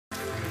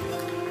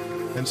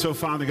And so,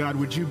 Father God,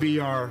 would you be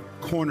our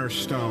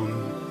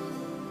cornerstone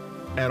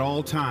at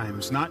all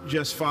times, not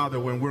just, Father,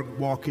 when we're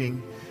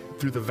walking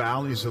through the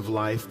valleys of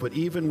life, but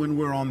even when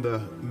we're on the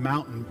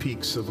mountain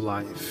peaks of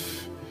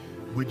life,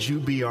 would you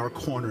be our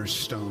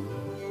cornerstone?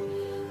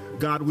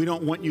 God, we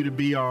don't want you to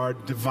be our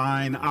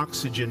divine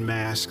oxygen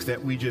mask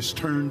that we just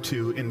turn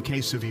to in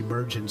case of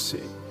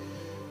emergency.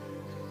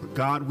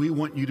 God, we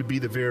want you to be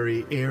the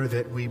very air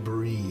that we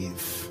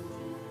breathe.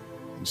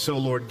 And so,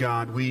 Lord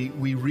God, we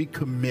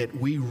recommit,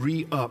 we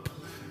re-up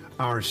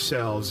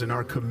ourselves and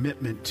our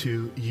commitment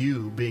to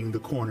you being the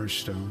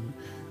cornerstone.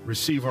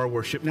 Receive our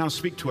worship. Now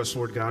speak to us,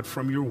 Lord God,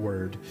 from your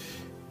word.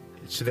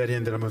 It's to that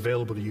end that I'm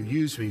available to you.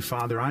 Use me,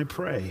 Father, I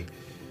pray,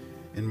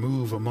 and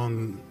move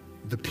among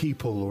the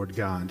people, Lord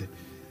God.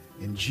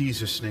 In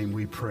Jesus' name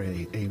we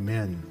pray.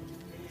 Amen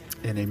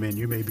and amen.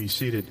 You may be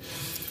seated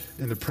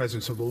in the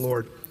presence of the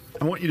Lord.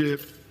 I want you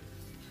to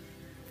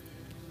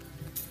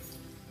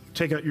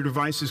take out your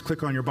devices,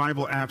 click on your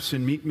Bible apps,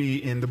 and meet me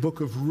in the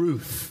book of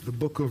Ruth, the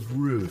book of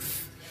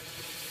Ruth.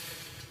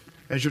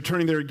 As you're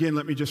turning there again,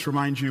 let me just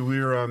remind you,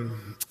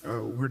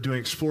 we're doing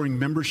Exploring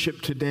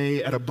Membership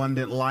today at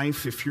Abundant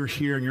Life. If you're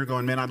here and you're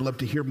going, man, I'd love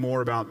to hear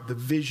more about the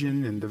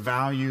vision and the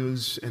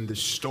values and the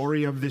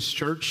story of this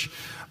church,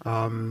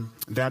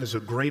 that is a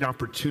great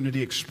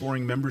opportunity,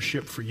 Exploring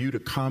Membership, for you to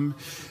come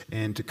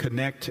and to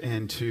connect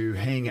and to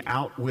hang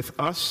out with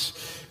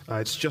us.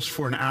 It's just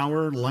for an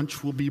hour.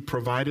 Lunch will be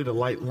provided, a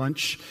light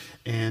lunch,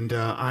 and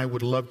I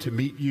would love to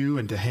meet you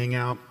and to hang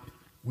out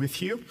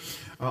with you.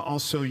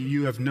 Also,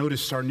 you have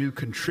noticed our new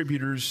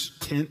contributors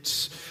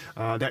tents.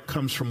 That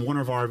comes from one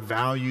of our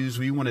values.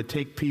 We want to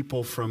take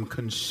people from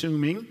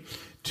consuming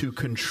to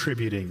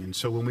contributing. And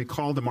so when we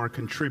call them our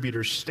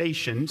contributor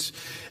stations,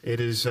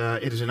 it is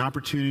an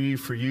opportunity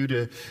for you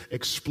to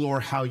explore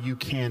how you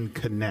can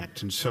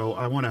connect. And so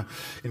I want to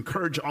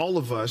encourage all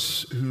of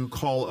us who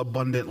call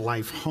Abundant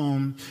Life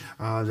home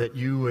that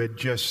you would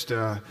just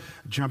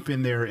jump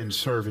in there and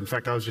serve. In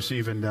fact, I was just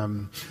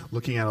even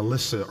looking at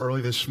Alyssa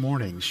early this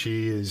morning.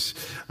 She is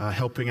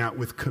helping out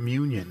with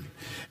communion.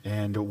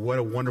 And what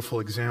a wonderful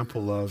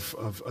example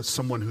of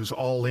someone who's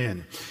all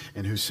in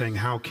and who's saying,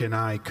 how can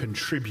I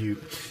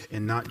contribute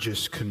and not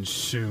just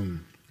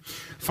consume?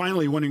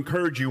 Finally, I want to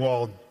encourage you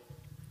all.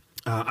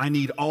 I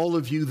need all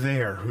of you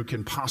there who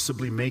can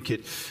possibly make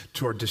it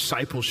to our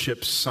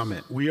Discipleship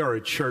Summit. We are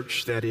a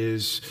church that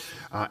is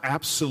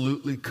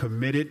absolutely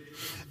committed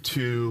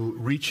to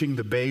reaching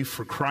the Bay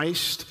for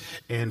Christ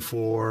and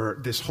for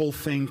this whole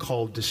thing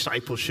called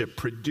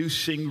discipleship,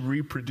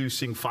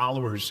 reproducing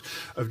followers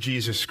of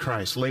Jesus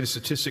Christ. The latest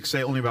statistics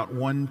say only about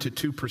 1%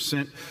 to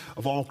 2%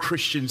 of all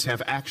Christians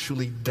have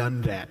actually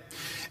done that.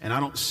 And I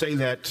don't say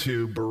that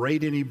to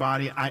berate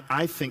anybody.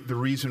 I think the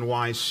reason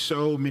why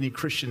so many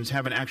Christians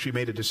haven't actually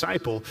made a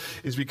disciple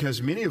is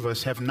because many of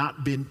us have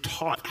not been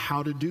taught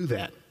how to do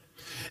that.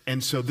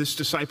 And so this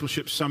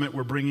Discipleship Summit,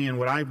 we're bringing in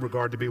what I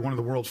regard to be one of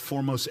the world's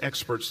foremost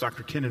experts,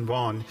 Dr. Kenan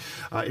Vaughn.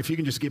 If you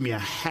can just give me a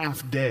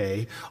half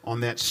day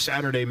on that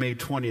Saturday, May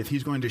 20th,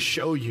 he's going to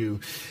show you,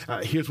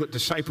 here's what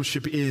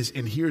discipleship is,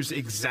 and here's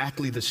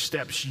exactly the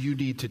steps you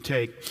need to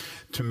take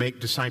to make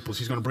disciples.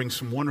 He's going to bring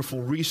some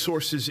wonderful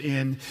resources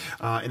in,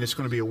 and it's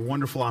going to be a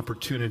wonderful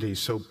opportunity.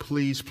 So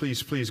please,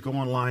 please, please go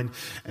online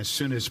as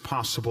soon as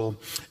possible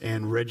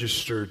and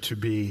register to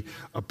be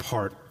a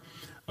part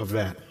of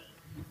that.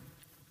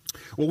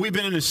 Well, we've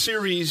been in a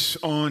series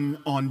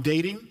on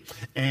dating,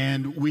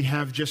 and we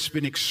have just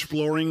been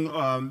exploring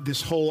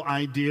this whole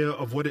idea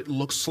of what it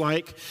looks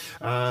like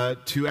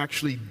to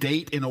actually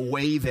date in a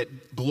way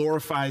that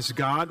glorifies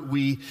God.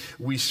 We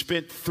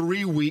spent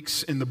 3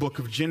 weeks in the book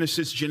of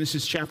Genesis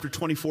chapter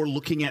 24,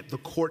 looking at the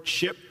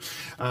courtship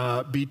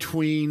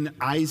between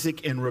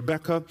Isaac and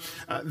Rebekah.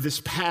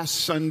 This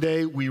past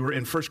Sunday, we were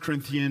in 1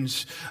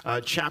 Corinthians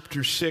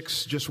chapter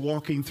 6, just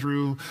walking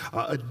through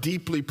a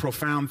deeply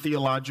profound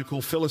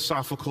theological,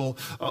 philosophical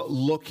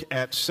look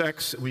at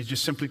sex. We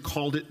just simply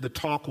called it The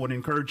Talk. I want to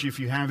encourage you, if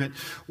you haven't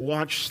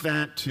watched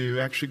that, to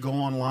actually go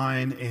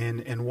online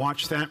and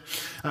watch that.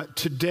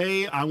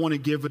 Today, I want to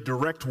give a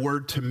direct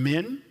word to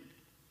men.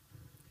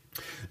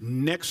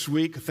 Next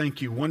week,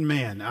 thank you, one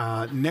man.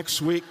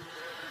 Next week,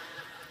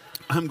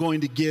 I'm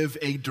going to give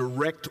a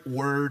direct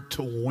word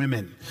to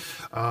women.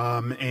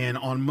 And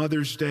on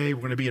Mother's Day,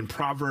 we're going to be in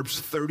Proverbs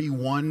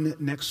 31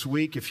 next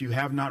week. If you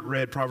have not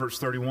read Proverbs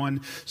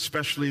 31,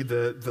 especially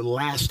the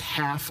last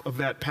half of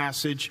that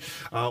passage,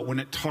 when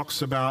it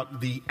talks about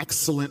the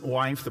excellent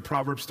wife, the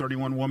Proverbs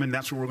 31 woman,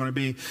 that's where we're going to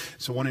be.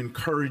 So I want to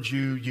encourage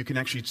you. You can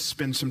actually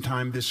spend some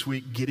time this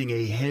week getting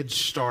a head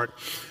start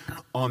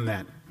on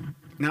that.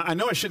 Now, I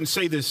know I shouldn't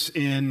say this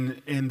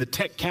in the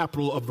tech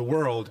capital of the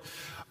world,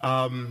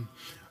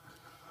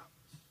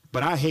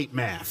 but I hate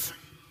math.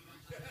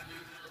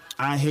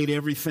 I hate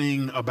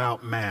everything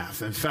about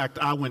math. In fact,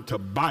 I went to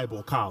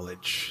Bible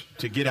college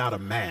to get out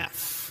of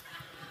math.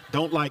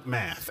 Don't like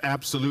math,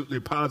 absolutely,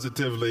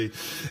 positively.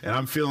 And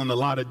I'm feeling a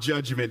lot of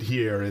judgment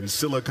here in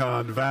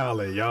Silicon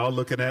Valley. Y'all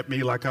looking at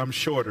me like I'm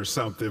short or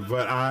something,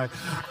 but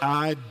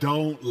I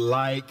don't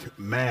like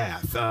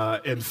math.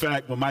 In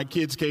fact, when my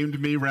kids came to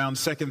me around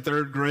second,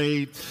 third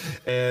grade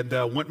and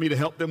want me to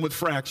help them with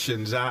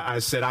fractions, I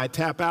said, I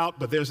tap out,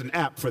 but there's an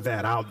app for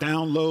that. I'll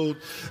download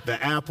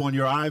the app on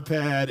your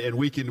iPad and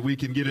we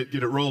can get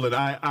it rolling.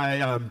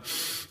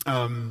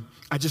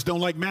 I just don't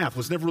like math,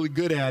 was never really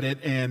good at it,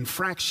 and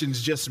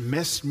fractions just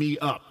messed me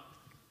up.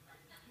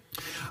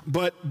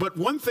 But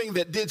one thing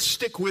that did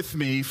stick with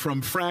me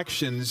from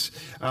fractions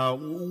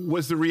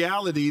was the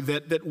reality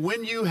that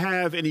when you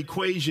have an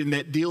equation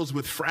that deals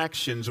with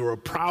fractions or a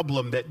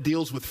problem that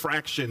deals with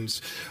fractions,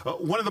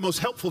 one of the most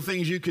helpful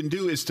things you can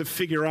do is to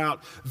figure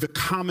out the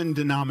common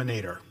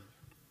denominator.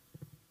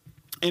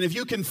 And if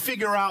you can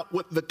figure out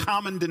what the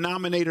common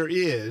denominator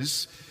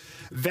is,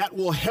 that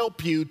will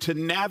help you to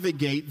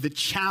navigate the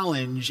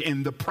challenge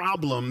and the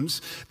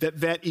problems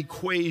that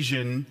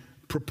equation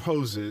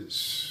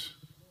proposes.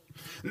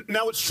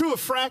 Now, what's true of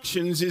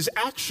fractions is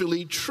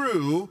actually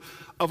true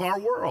of our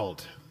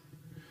world.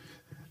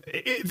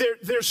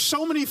 There's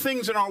so many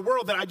things in our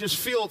world that I just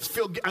feel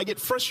I get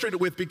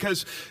frustrated with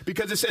because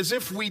it's as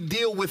if we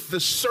deal with the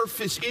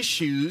surface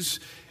issues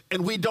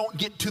and we don't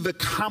get to the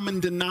common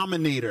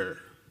denominator.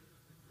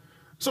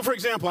 So, for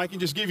example, I can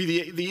just give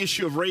you the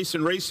issue of race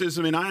and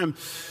racism, and I am,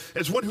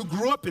 as one who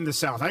grew up in the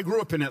South, I grew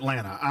up in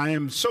Atlanta. I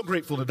am so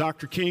grateful to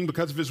Dr. King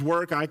because of his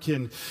work. I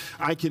can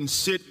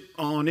sit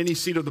on any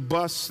seat of the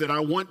bus that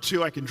I want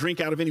to. I can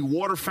drink out of any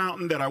water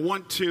fountain that I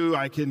want to.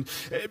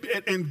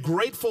 And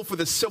grateful for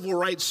the civil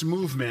rights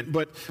movement.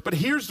 But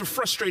here's the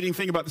frustrating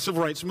thing about the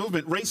civil rights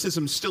movement: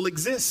 racism still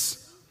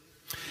exists.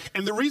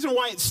 And the reason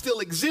why it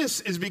still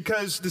exists is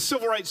because the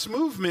civil rights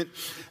movement,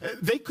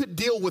 they could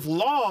deal with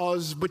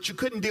laws, but you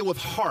couldn't deal with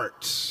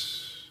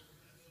hearts.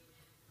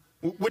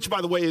 Which,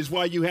 by the way, is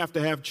why you have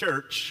to have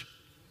church.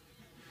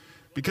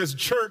 Because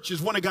church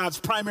is one of God's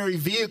primary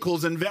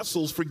vehicles and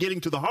vessels for getting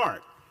to the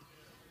heart.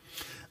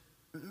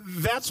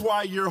 That's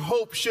why your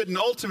hope shouldn't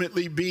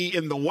ultimately be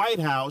in the White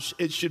House.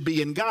 It should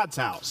be in God's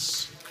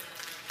house.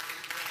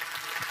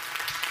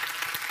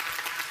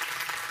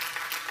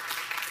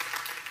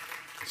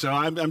 So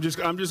I'm just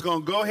going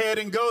to go ahead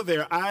and go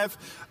there. I've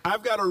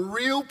got a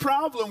real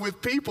problem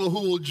with people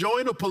who will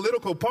join a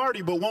political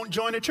party but won't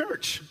join a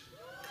church.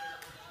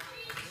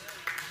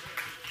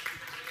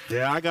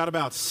 Yeah, I got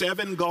about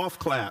 7 golf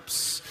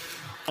claps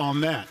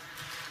on that.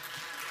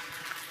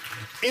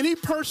 Any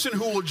person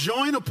who will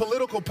join a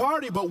political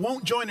party but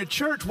won't join a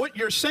church, what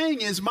you're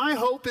saying is my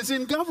hope is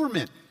in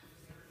government.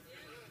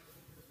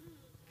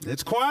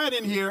 It's quiet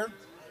in here.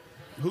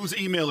 Whose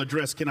email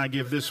address can I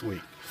give this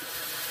week?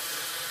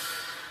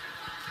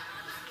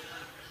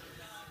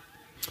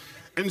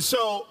 And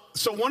so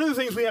one of the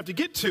things we have to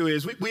get to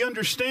is we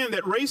understand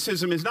that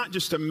racism is not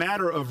just a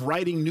matter of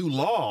writing new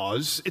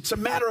laws, it's a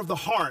matter of the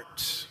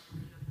heart.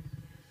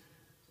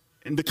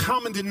 And the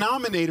common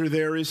denominator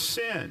there is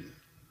sin.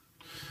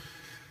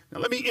 Now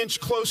let me inch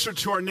closer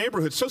to our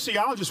neighborhood.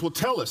 Sociologists will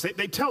tell us,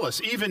 they tell us,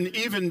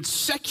 even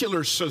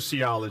secular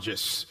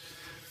sociologists,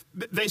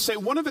 they say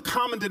one of the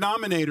common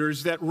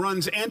denominators that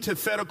runs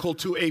antithetical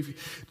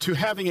to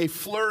having a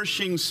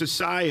flourishing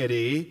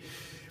society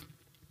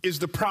is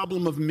the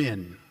problem of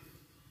men.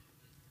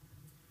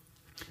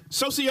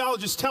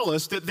 Sociologists tell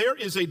us that there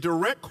is a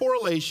direct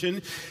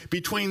correlation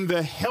between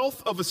the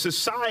health of a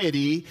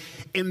society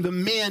and the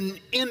men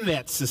in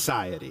that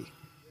society.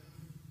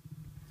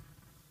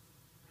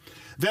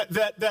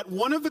 That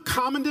one of the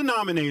common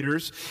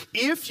denominators,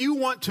 if you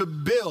want to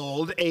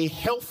build a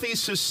healthy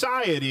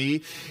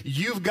society,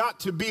 you've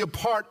got to be a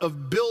part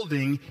of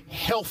building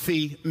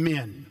healthy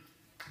men.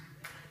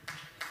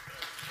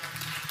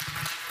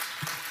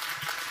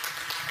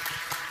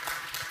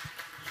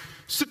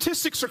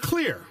 Statistics are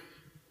clear.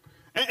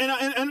 And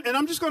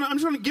I'm just going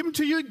to give them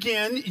to you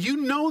again. You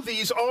know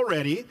these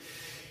already.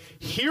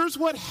 Here's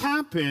what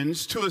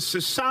happens to a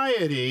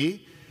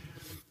society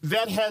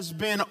that has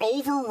been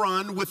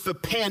overrun with the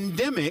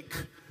pandemic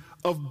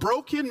of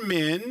broken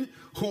men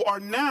who are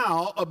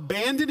now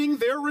abandoning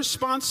their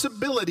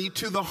responsibility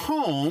to the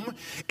home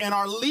and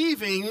are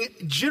leaving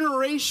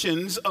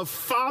generations of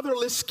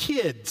fatherless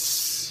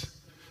kids.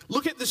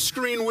 Look at the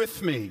screen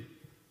with me.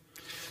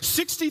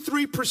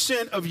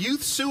 63% of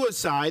youth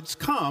suicides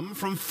come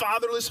from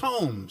fatherless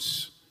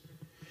homes.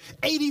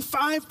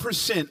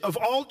 85% of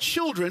all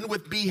children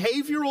with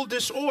behavioral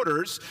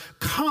disorders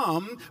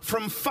come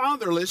from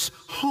fatherless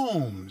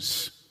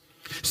homes.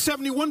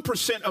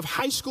 71% of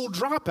high school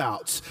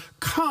dropouts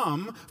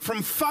come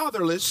from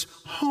fatherless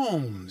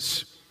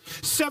homes.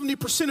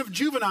 70% of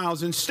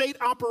juveniles in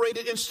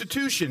state-operated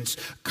institutions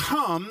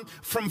come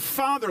from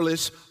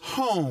fatherless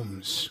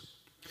homes.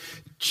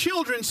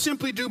 Children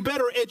simply do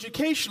better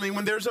educationally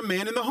when there's a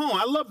man in the home.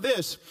 I love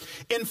this.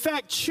 In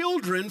fact,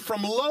 children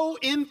from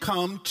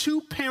low-income,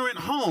 two-parent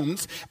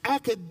homes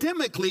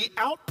academically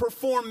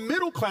outperform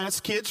middle-class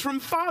kids from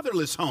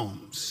fatherless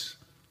homes.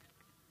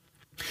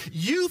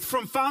 Youth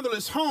from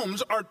fatherless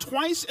homes are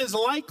twice as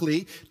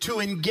likely to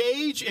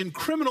engage in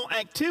criminal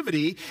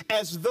activity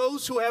as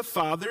those who have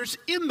fathers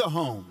in the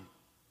home.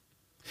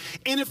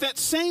 And if that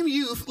same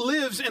youth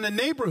lives in a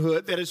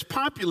neighborhood that is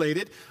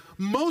populated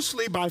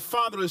mostly by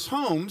fatherless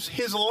homes,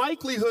 his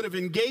likelihood of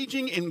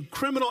engaging in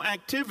criminal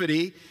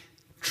activity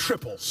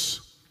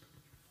triples.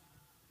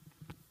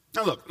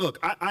 Now look,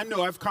 I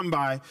know I've come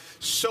by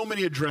so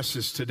many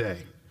addresses today.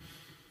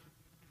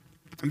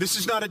 And this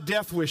is not a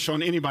death wish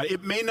on anybody.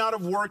 It may not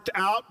have worked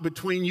out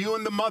between you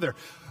and the mother,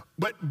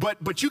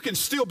 but you can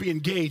still be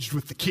engaged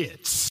with the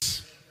kids.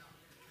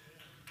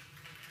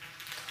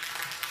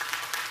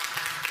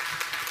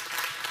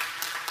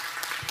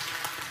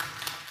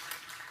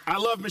 I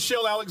love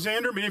Michelle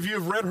Alexander. Many of you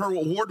have read her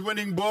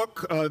award-winning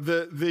book,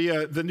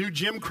 The New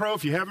Jim Crow.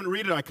 If you haven't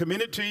read it, I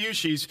commend it to you.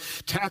 She's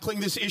tackling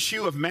this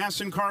issue of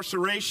mass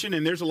incarceration,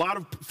 and there's a lot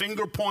of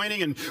finger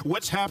pointing and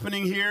what's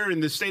happening here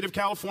in the state of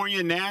California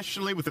and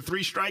nationally with the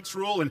 3 strikes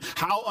rule and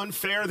how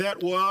unfair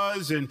that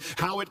was and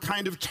how it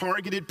kind of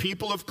targeted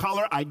people of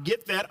color. I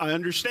get that. I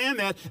understand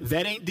that.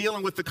 That ain't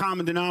dealing with the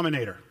common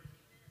denominator.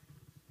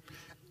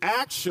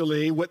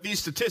 Actually, what these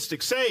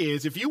statistics say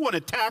is if you want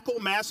to tackle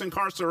mass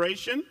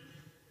incarceration,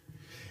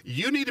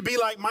 you need to be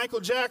like Michael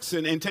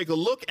Jackson and take a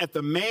look at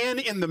the man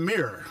in the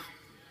mirror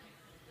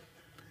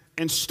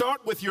and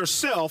start with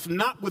yourself,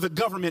 not with a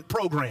government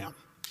program.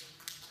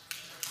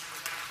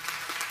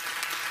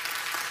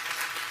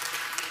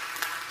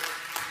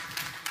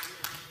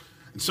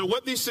 And so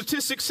what these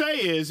statistics say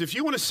is if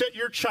you want to set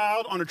your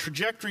child on a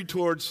trajectory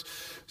towards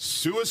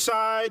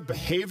suicide,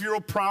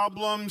 behavioral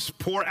problems,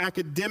 poor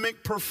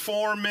academic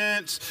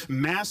performance,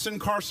 mass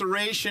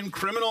incarceration,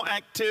 criminal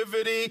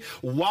activity,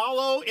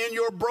 wallow in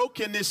your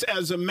brokenness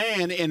as a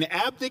man and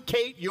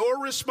abdicate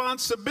your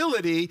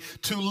responsibility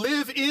to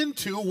live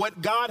into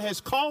what God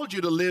has called you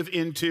to live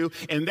into,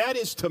 and that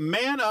is to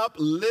man up,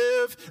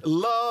 live,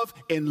 love,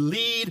 and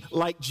lead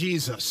like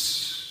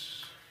Jesus.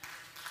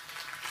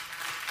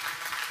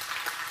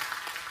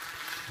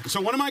 So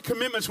one of my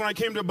commitments when I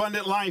came to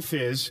Abundant Life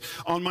is,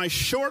 on my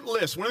short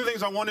list, one of the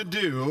things I want to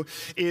do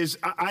is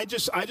I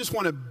just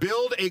want to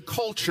build a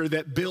culture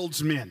that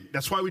builds men.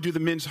 That's why we do the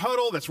men's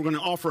huddle. That's why we're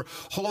going to offer a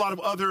whole lot of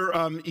other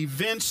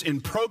events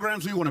and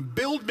programs. We want to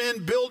build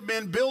men, build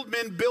men, build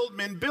men, build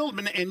men, build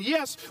men. And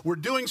yes, we're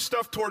doing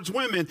stuff towards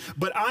women,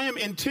 but I am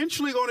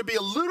intentionally going to be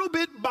a little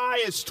bit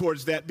biased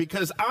towards that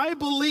because I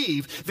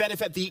believe that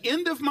if at the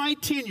end of my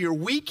tenure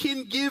we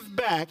can give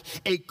back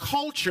a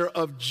culture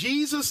of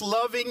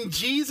Jesus-loving,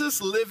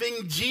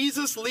 Jesus-living,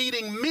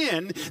 Jesus-leading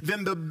men,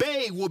 then the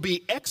Bay will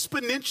be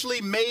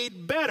exponentially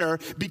made better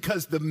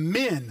because the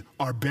men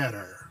are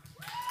better.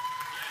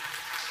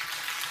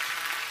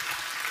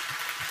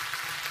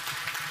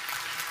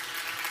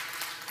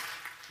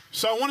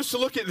 So I want us to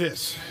look at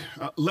this.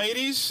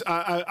 Ladies,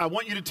 I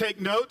want you to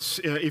take notes.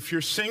 If you're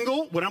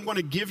single, what I'm going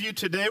to give you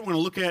today, we're going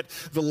to look at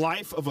the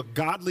life of a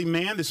godly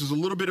man. This is a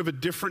little bit of a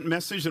different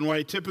message than what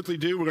I typically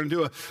do. We're going to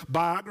do a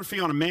biography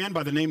on a man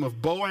by the name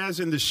of Boaz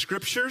in the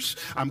scriptures.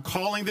 I'm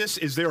calling this,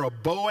 Is There a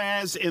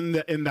Boaz in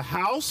the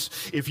House?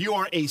 If you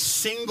are a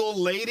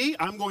single lady,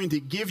 I'm going to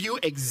give you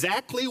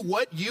exactly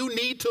what you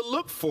need to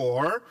look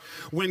for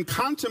when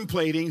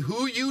contemplating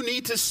who you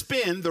need to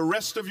spend the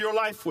rest of your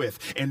life with.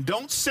 And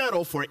don't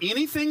settle for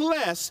anything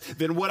less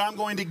than what I'm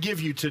going to give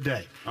you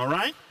today, all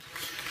right?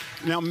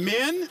 Now,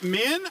 men,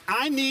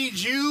 I need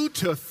you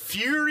to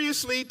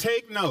furiously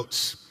take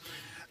notes,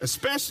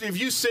 especially if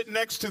you sit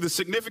next to the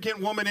significant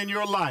woman in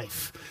your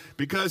life,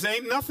 because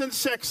ain't nothing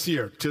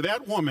sexier to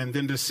that woman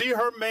than to see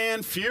her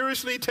man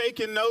furiously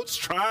taking notes,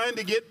 trying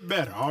to get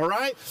better, all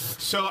right?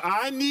 So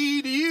I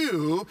need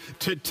you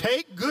to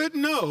take good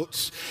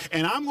notes,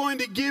 and I'm going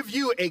to give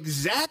you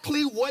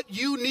exactly what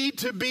you need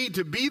to be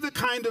the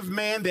kind of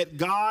man that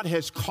God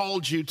has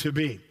called you to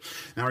be.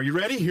 Now, are you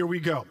ready? Here we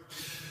go.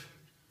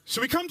 So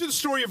we come to the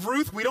story of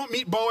Ruth. We don't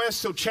meet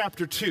Boaz till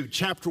chapter 2.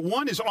 Chapter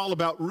 1 is all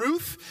about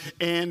Ruth,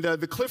 and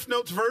the Cliff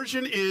Notes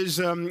version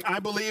is, I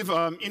believe,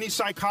 any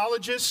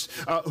psychologist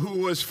who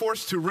was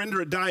forced to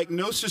render a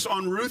diagnosis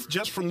on Ruth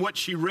just from what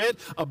she read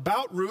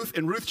about Ruth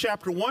in Ruth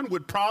chapter 1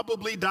 would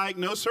probably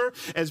diagnose her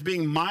as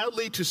being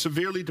mildly to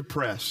severely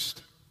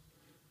depressed.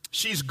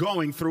 She's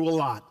going through a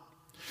lot.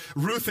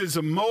 Ruth is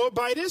a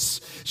Moabitess.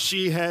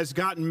 She has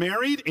gotten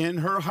married, and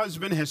her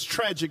husband has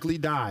tragically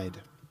died.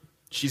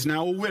 She's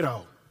now a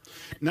widow.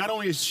 Not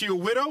only is she a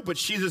widow, but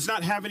she does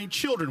not have any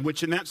children,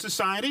 which in that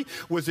society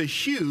was a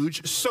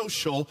huge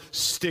social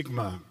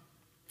stigma.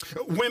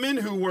 Women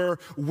who were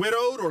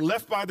widowed or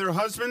left by their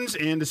husbands,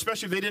 and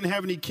especially if they didn't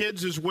have any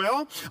kids as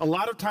well, a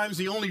lot of times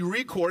the only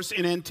recourse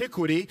in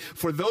antiquity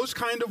for those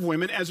kind of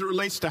women as it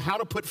relates to how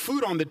to put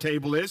food on the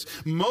table is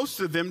most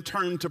of them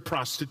turned to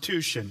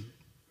prostitution.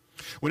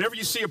 Whenever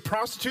you see a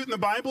prostitute in the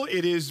Bible,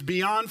 it is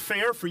beyond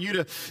fair for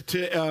you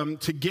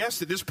to guess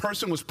that this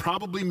person was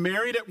probably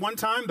married at one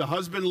time, the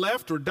husband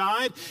left or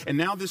died, and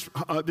now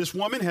this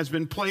woman has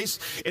been placed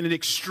in an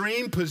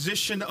extreme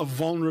position of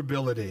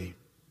vulnerability.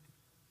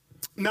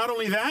 Not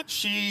only that,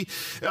 she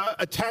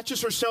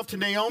attaches herself to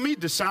Naomi,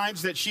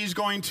 decides that she's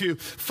going to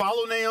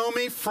follow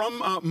Naomi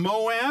from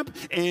Moab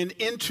and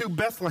into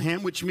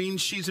Bethlehem, which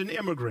means she's an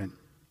immigrant.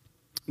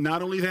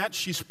 Not only that,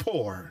 she's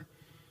poor.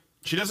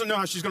 She doesn't know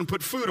how she's going to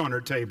put food on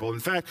her table. In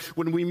fact,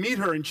 when we meet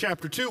her in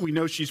chapter 2, we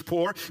know she's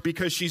poor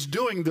because she's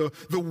doing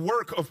the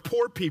work of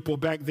poor people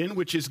back then,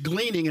 which is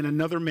gleaning in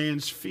another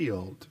man's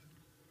field.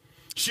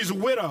 She's a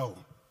widow.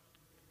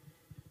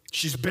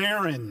 She's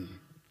barren.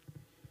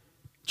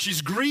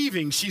 She's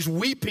grieving. She's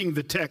weeping,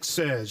 the text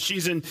says.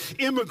 She's an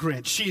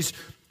immigrant. She's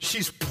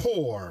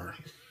poor.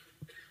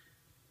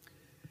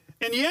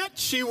 And yet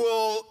she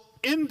will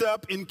end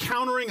up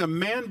encountering a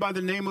man by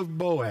the name of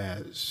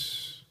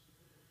Boaz.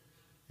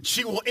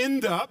 She will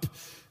end up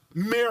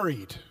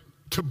married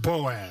to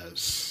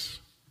Boaz.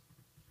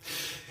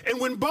 And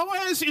when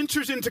Boaz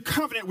enters into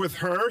covenant with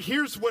her,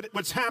 here's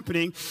what's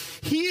happening.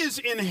 He is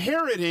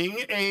inheriting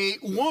a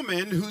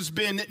woman who's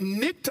been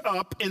nicked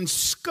up and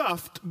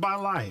scuffed by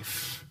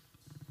life.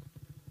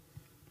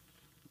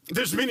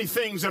 There's many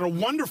things that are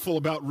wonderful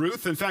about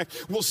Ruth. In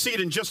fact, we'll see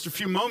it in just a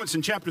few moments.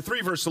 In chapter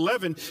 3, verse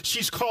 11,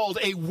 she's called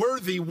a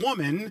worthy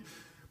woman.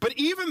 But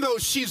even though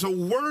she's a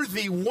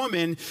worthy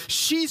woman,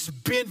 she's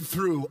been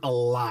through a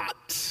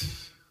lot.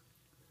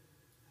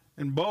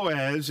 And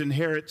Boaz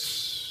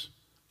inherits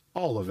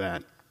all of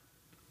that.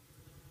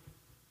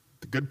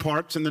 The good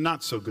parts and the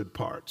not so good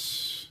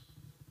parts.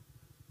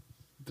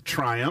 The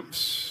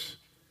triumphs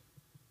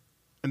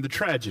and the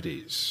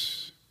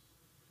tragedies.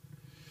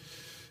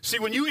 See,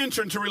 when you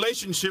enter into a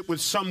relationship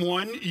with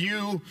someone,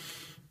 you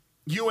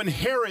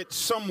inherit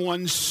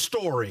someone's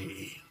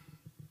story.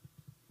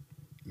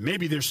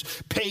 Maybe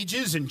there's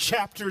pages and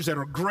chapters that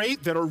are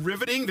great, that are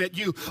riveting, that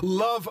you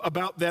love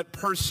about that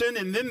person.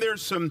 And then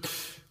there's some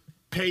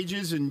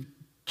pages and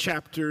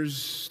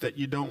chapters that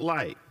you don't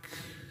like.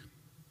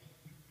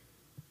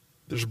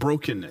 There's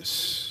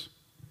brokenness.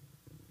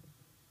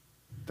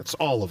 That's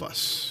all of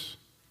us.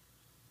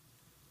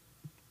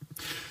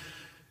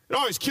 It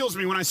always kills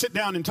me when I sit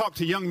down and talk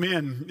to young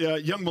men,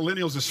 young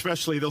millennials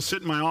especially. They'll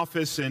sit in my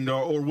office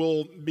or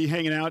we'll be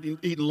hanging out and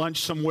eating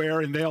lunch somewhere,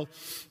 and they'll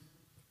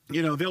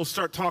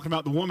start talking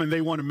about the woman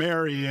they want to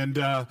marry, and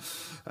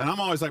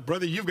I'm always like,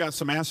 brother, you've got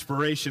some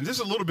aspirations. This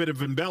is a little bit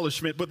of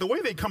embellishment, but the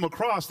way they come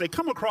across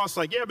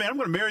like, yeah, man, I'm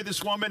going to marry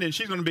this woman, and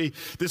she's going to be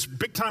this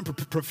big-time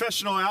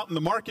professional out in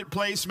the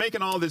marketplace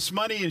making all this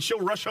money, and she'll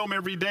rush home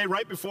every day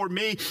right before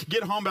me,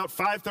 get home about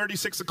 5:30,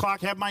 6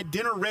 o'clock, have my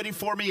dinner ready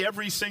for me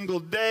every single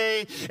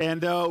day,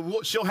 and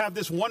she'll have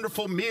this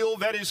wonderful meal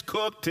that is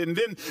cooked, and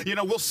then,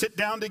 we'll sit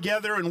down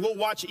together, and we'll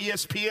watch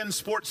ESPN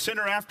Sports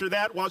Center after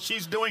that while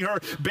she's doing her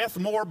Beth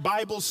Moore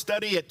Bible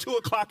study at 2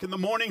 o'clock in the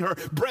morning. Her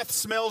breath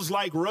smells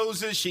like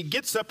roses. She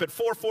gets up at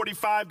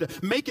 4:45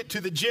 to make it to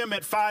the gym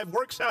at 5,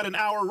 works out an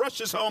hour,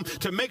 rushes home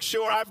to make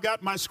sure I've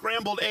got my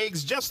scrambled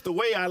eggs just the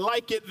way I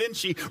like it. Then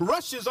she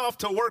rushes off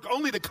to work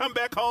only to come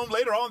back home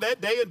later on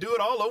that day and do it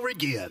all over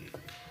again.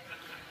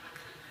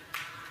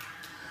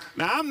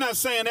 Now, I'm not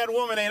saying that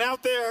woman ain't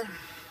out there,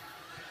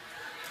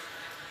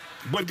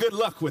 but good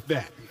luck with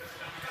that.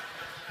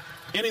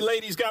 Any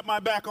ladies got my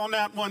back on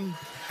that one?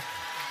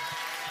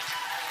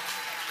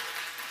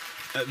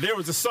 There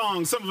was a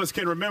song, some of us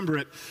can remember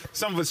it.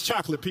 Some of us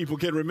chocolate people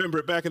can remember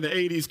it back in the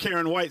 80s.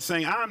 Karen White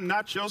sang, "I'm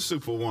not your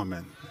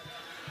superwoman."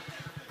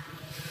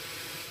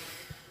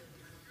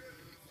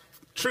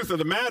 Truth of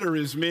the matter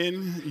is,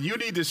 men, you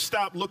need to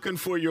stop looking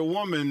for your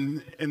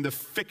woman in the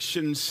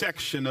fiction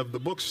section of the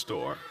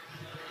bookstore.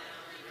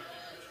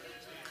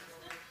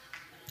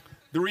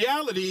 The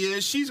reality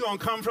is she's going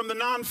to come from the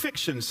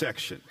nonfiction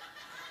section.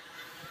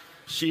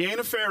 She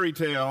ain't a fairy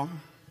tale.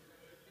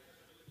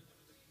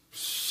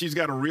 She's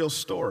got a real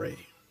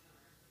story.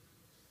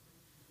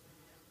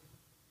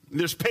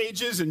 There's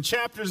pages and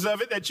chapters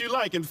of it that you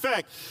like. In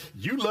fact,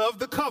 you love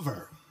the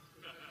cover.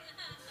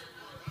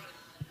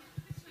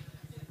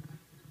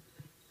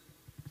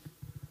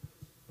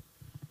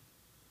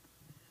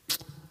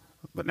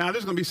 But now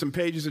there's going to be some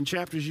pages and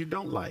chapters you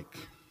don't like.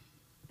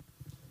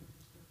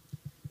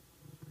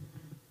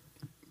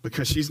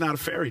 Because she's not a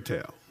fairy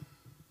tale.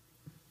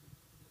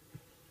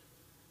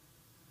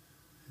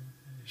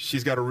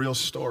 She's got a real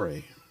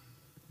story.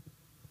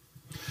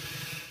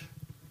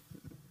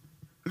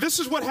 This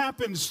is what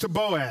happens to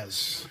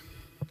Boaz.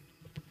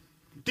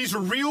 These are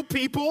real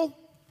people,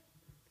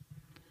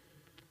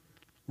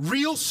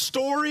 real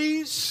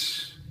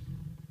stories,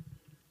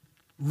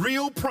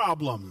 real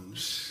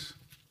problems.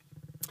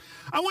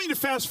 I want you to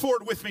fast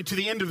forward with me to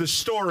the end of the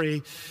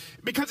story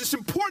because it's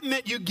important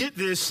that you get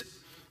this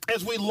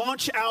as we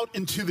launch out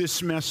into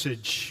this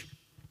message.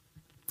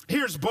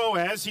 Here's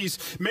Boaz. He's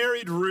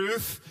married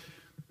Ruth.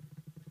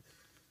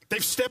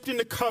 They've stepped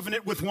into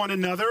covenant with one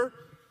another.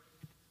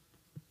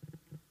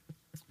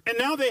 And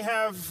now they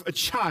have a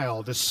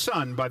child, a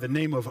son by the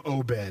name of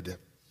Obed.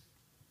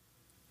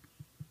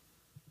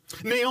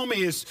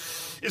 Naomi is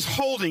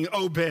holding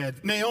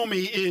Obed.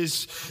 Naomi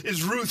is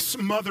Ruth's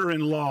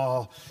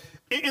mother-in-law.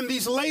 And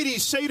these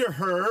ladies say to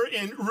her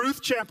in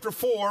Ruth chapter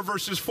 4,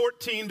 verses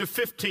 14 to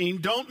 15,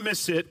 don't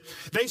miss it.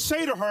 They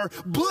say to her,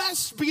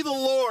 "Blessed be the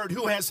Lord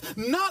who has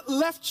not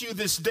left you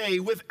this day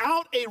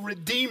without a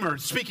redeemer,"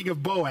 speaking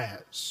of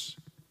Boaz.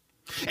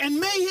 "And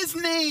may his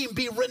name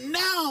be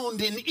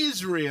renowned in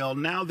Israel."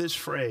 Now this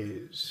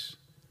phrase.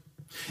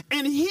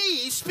 "And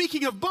he,"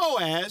 speaking of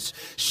Boaz,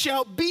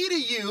 "shall be to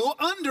you,"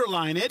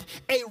 underline it,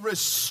 "a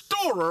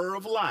restorer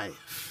of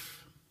life."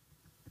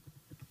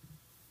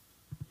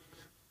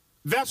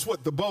 That's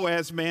what the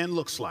Boaz man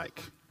looks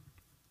like.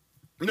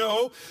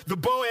 No, the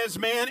Boaz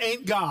man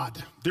ain't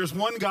God. There's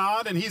one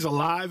God, and he's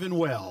alive and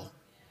well.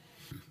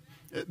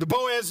 The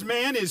Boaz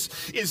man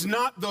is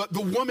not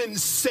the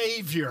woman's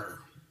savior.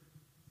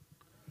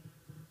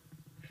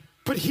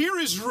 But here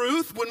is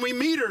Ruth. When we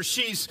meet her,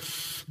 she's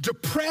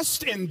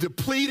depressed and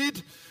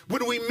depleted.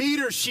 When we meet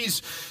her,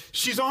 she's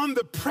on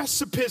the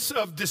precipice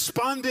of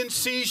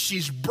despondency.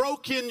 She's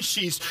broken.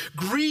 She's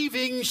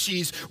grieving.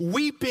 She's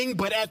weeping.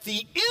 But at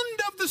the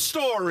end of the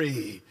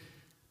story,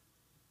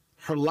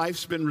 her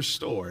life's been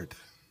restored.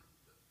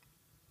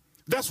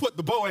 That's what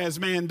the Boaz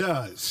man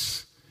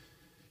does.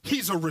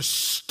 He's a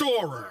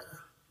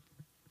restorer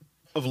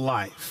of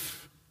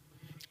life.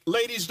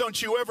 Ladies, don't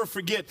you ever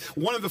forget,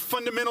 one of the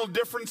fundamental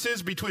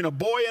differences between a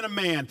boy and a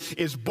man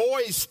is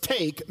boys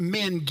take,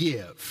 men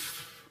give.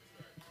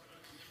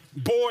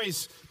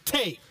 Boys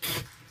take,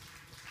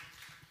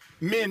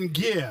 men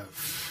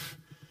give.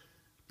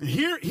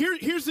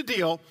 Here's the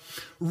deal.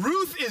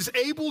 Ruth is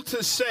able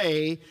to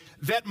say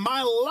that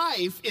my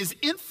life is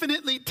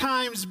infinitely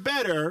times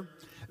better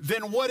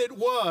than what it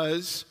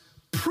was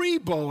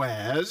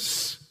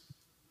pre-Boaz.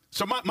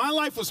 So my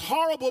life was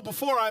horrible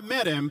before I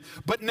met him,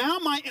 but now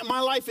my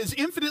life is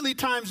infinitely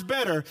times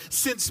better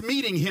since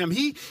meeting him.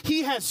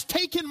 He has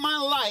taken my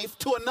life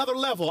to another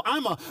level.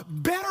 I'm a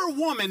better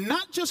woman,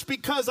 not just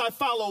because I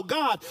follow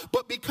God,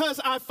 but because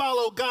I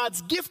follow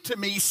God's gift to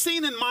me,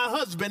 seen in my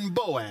husband,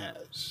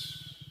 Boaz.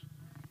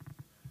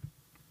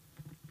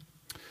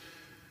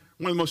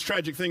 One of the most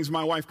tragic things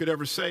my wife could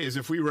ever say is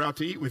if we were out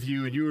to eat with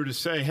you and you were to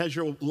say, "Has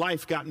your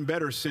life gotten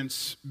better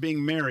since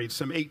being married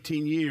some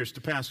 18 years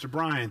to Pastor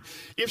Brian?"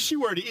 If she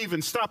were to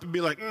even stop and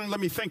be like, "Let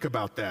me think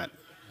about that."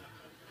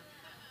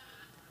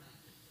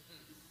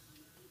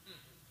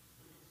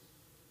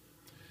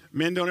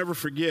 Men, don't ever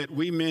forget,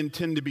 we men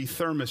tend to be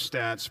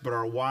thermostats, but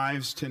our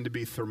wives tend to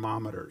be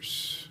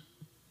thermometers.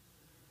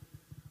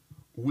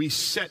 We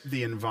set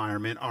the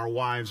environment. Our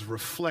wives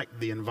reflect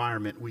the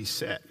environment we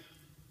set.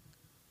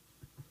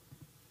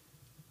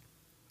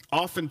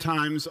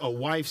 Oftentimes, a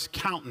wife's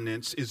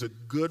countenance is a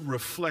good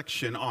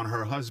reflection on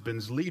her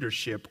husband's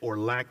leadership or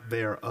lack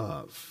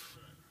thereof.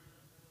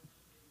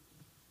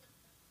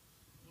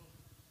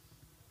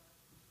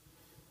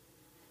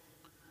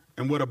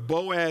 And what a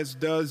Boaz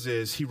does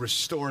is he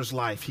restores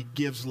life. He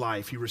gives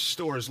life. He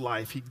restores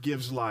life. He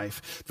gives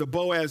life. The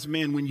Boaz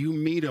man, when you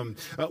meet him,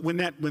 when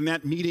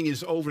that meeting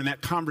is over and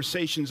that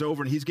conversation's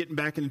over and he's getting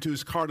back into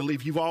his car to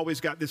leave, you've always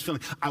got this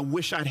feeling, I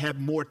wish I'd had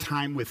more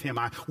time with him.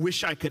 I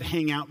wish I could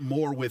hang out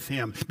more with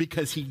him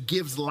because he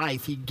gives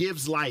life. He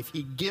gives life.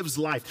 He gives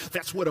life.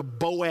 That's what a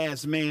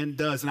Boaz man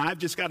does. And I've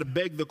just got to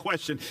beg the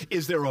question,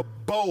 is there a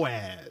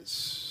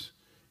Boaz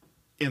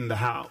in the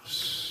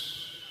house?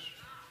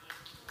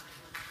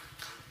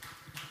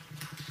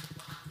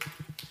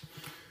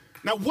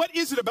 Now, what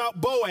is it about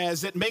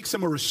Boaz that makes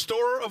him a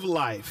restorer of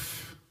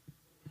life?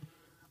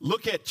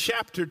 Look at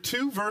chapter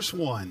 2, verse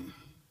 1.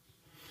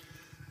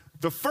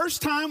 The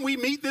first time we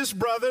meet this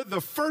brother, the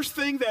first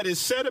thing that is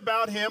said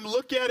about him,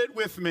 look at it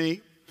with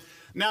me.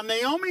 Now,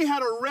 Naomi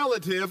had a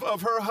relative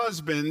of her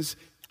husband's,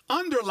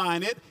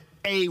 underline it,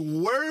 a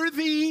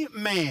worthy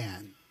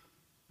man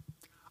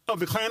of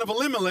the clan of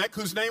Elimelech,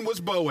 whose name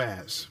was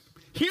Boaz.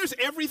 Here's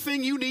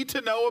everything you need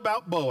to know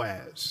about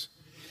Boaz.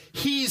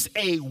 He's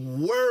a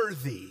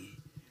worthy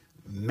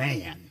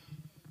man.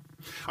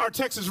 Our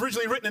text is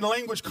originally written in a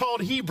language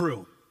called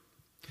Hebrew.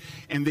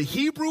 And the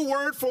Hebrew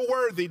word for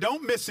worthy,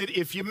 don't miss it.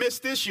 If you miss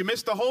this, you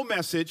miss the whole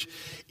message.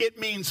 It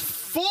means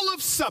full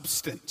of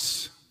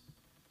substance.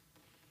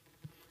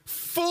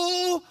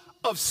 Full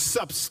of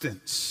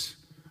substance.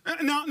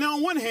 Now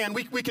on one hand,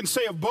 we can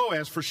say of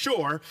Boaz for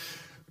sure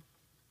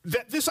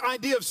that this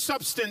idea of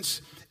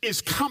substance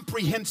is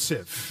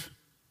comprehensive.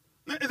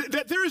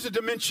 That there is a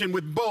dimension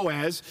with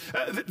Boaz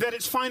that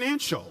it's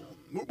financial.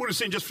 We're going to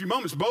see in just a few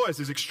moments, Boaz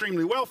is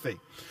extremely wealthy.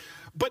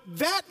 But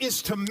that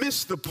is to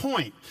miss the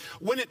point.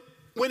 When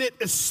it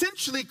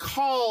essentially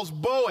calls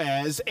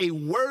Boaz a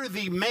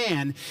worthy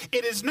man,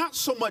 it is not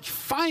so much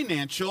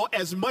financial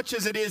as much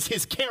as it is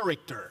his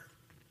character.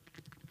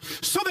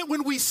 So that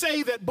when we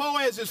say that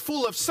Boaz is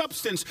full of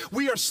substance,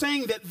 we are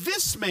saying that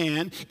this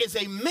man is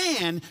a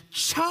man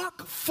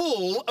chock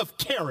full of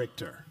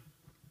character.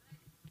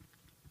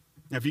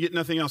 Now, if you get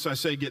nothing else I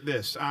say, get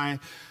this.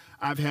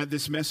 I've had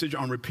this message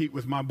on repeat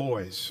with my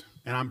boys,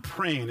 and I'm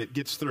praying it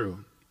gets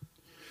through.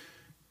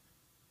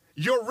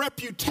 Your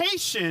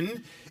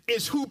reputation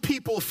is who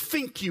people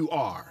think you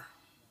are.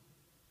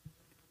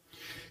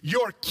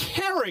 Your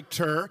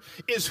character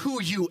is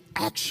who you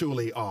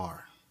actually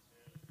are.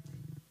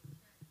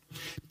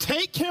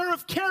 Take care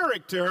of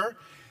character,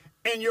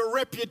 and your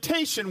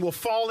reputation will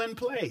fall in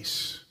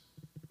place.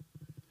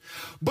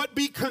 But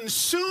be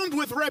consumed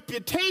with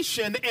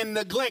reputation and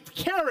neglect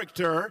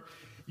character,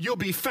 you'll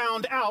be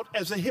found out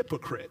as a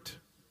hypocrite.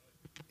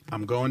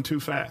 I'm going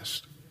too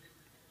fast.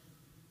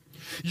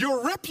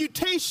 Your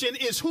reputation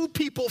is who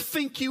people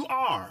think you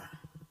are.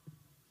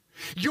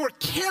 Your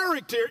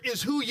character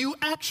is who you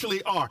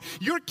actually are.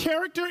 Your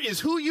character is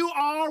who you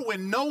are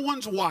when no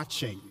one's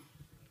watching.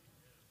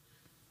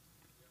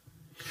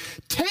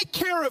 Take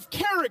care of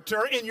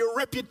character and your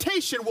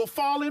reputation will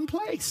fall in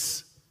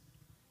place.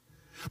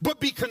 But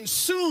be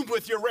consumed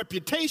with your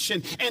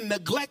reputation and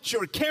neglect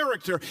your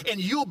character,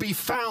 and you'll be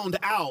found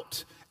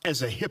out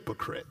as a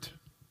hypocrite.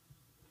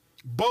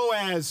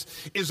 Boaz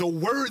is a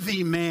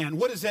worthy man.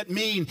 What does that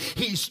mean?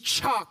 He's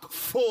chock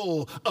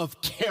full of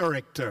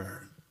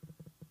character.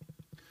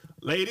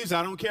 Ladies,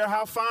 I don't care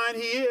how fine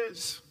he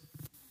is.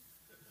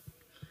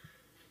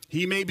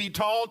 He may be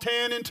tall,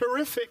 tan, and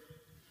terrific.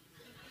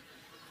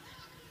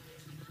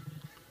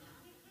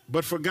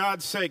 But for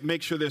God's sake,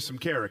 make sure there's some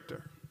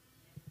character.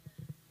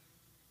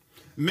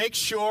 Make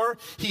sure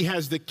he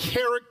has the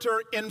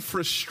character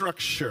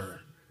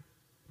infrastructure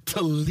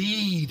to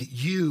lead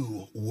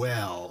you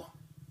well.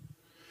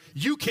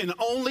 You can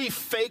only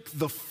fake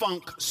the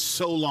funk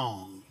so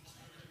long.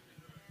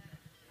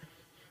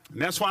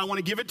 And that's why I want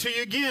to give it to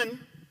you again.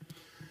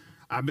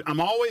 I'm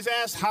always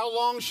asked, how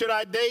long should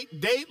I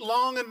date? Date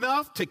long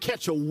enough to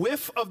catch a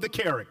whiff of the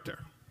character.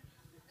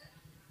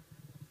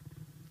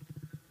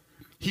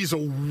 He's a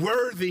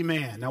worthy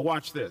man. Now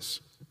watch this.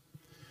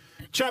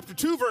 Chapter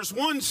 2, verse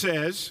 1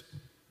 says,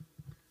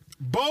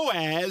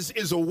 Boaz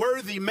is a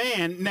worthy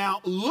man.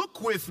 Now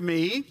look with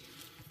me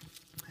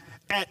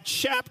at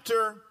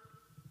chapter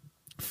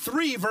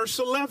 3, verse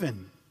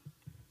 11.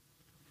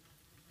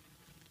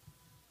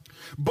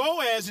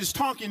 Boaz is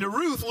talking to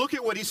Ruth. Look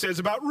at what he says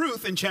about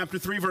Ruth in chapter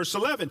 3, verse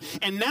 11.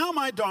 And now,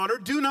 my daughter,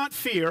 do not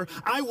fear.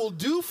 I will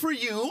do for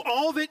you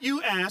all that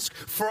you ask,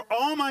 for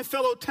all my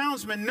fellow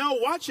townsmen know,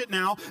 watch it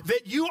now,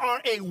 that you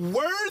are a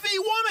worthy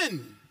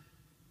woman.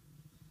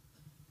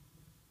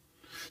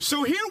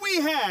 So here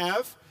we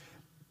have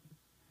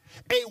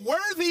a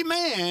worthy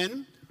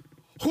man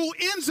who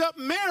ends up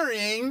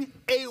marrying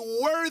a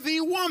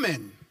worthy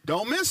woman.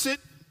 Don't miss it.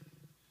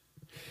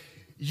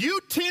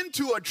 You tend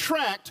to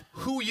attract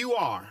who you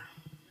are.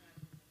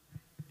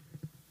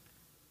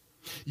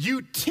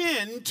 You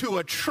tend to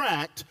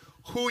attract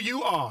who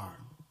you are.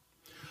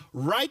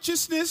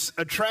 Righteousness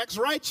attracts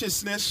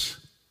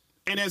righteousness.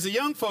 And as the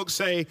young folks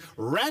say,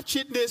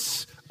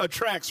 ratchetness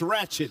attracts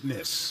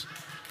ratchetness.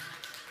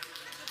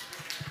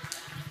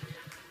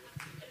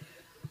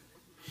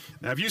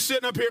 Now, if you're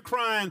sitting up here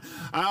crying,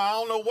 I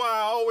don't know why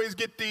I always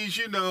get these,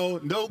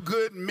 no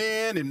good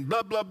men and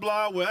blah, blah,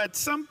 blah. Well, at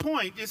some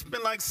point, it's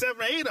been like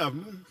 7 or 8 of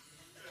them.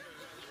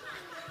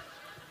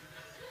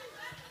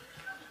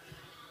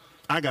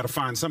 I got to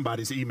find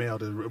somebody's email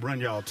to run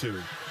y'all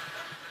to.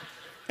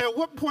 At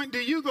what point do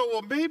you go,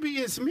 well, maybe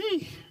it's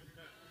me?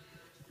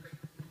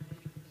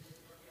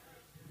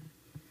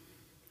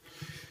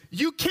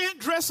 You can't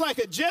dress like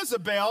a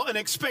Jezebel and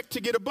expect to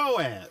get a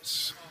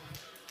Boaz.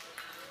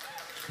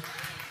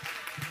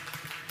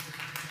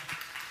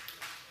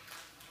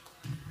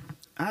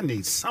 I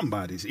need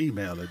somebody's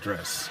email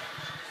address.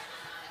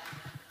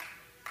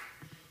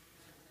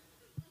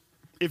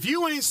 If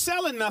you ain't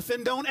selling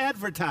nothing, don't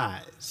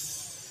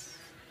advertise.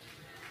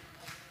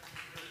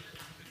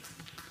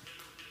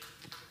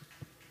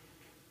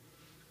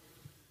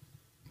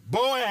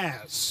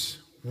 Boaz,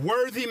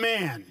 worthy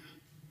man,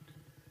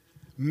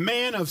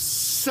 man of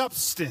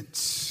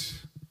substance.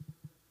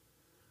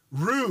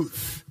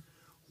 Ruth,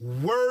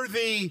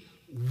 worthy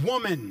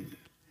woman,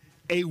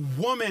 a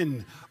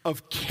woman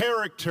of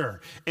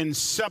character and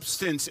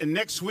substance. And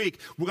next week,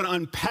 we're going to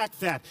unpack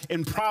that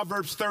in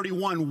Proverbs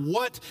 31.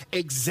 What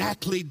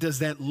exactly does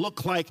that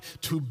look like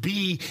to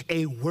be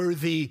a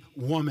worthy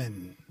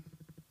woman?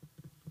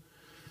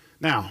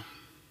 Now,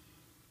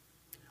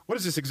 what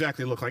does this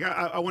exactly look like?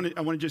 I want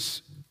to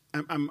just,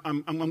 I'm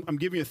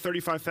giving you a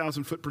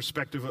 35,000-foot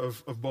perspective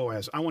of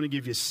Boaz. I want to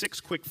give you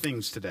 6 quick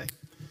things today,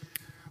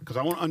 because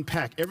I want to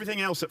unpack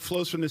everything else that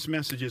flows from this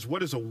message. Is what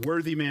does a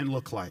worthy man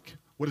look like?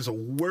 What does a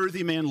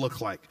worthy man look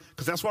like?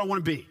 Because that's what I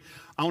want to be.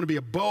 I want to be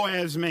a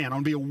Boaz man. I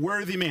want to be a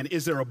worthy man.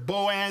 Is there a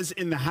Boaz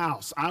in the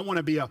house? I want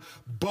to be a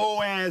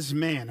Boaz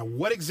man. Now,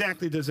 what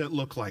exactly does that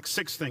look like?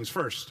 6 things.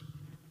 First,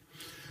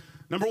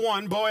 number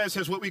 1, Boaz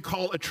has what we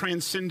call a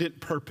transcendent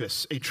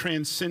purpose. A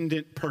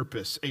transcendent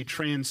purpose. A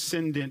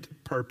transcendent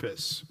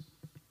purpose.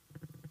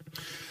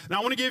 Now,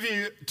 I want to give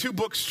you 2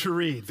 books to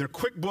read. They're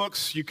quick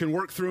books. You can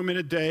work through them in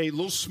a day,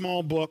 little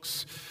small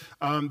books.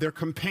 They're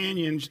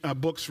companion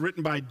books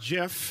written by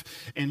Jeff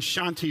and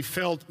Shanti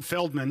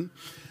Feldman.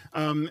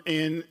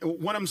 And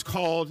one of them's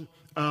called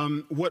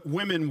What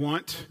Women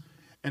Want,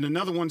 and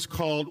another one's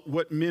called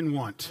What Men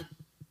Want.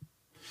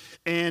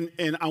 And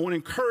I want to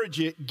encourage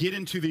you, get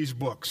into these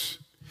books.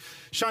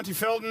 Shaunti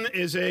Feldhahn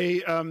is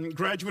a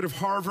graduate of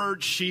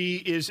Harvard. She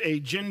is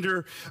a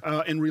gender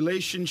and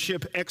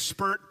relationship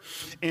expert.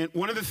 And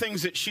one of the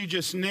things that she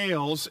just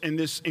nails in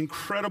this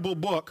incredible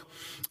book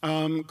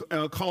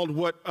called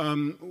What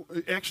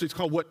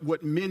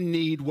Men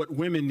Need, What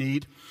Women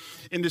Need.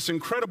 In this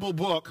incredible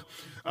book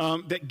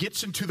that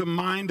gets into the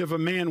mind of a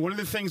man, one of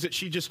the things that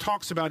she just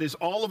talks about is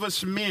all of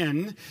us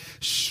men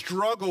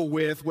struggle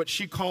with what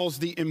she calls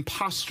the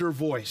imposter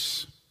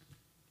voice.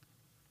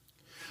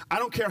 I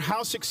don't care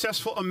how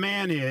successful a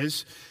man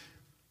is,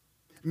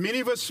 many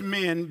of us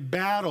men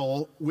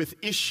battle with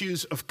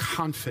issues of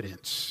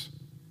confidence.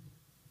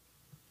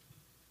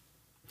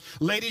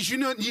 Ladies, you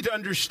need to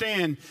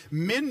understand,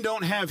 men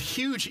don't have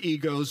huge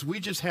egos, we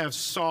just have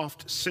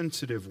soft,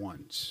 sensitive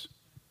ones.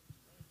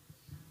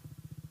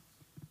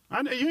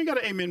 I know, you ain't got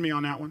to amen me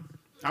on that one.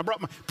 I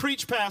brought my,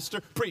 preach, pastor,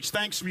 preach,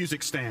 thanks,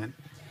 music stand.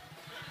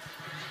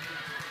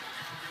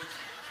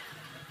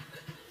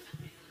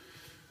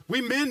 We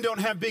men don't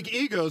have big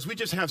egos, we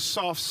just have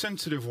soft,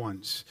 sensitive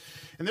ones.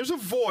 And there's a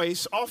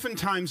voice,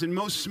 oftentimes in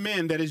most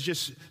men, that is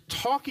just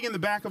talking in the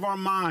back of our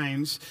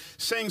minds,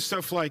 saying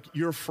stuff like,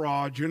 you're a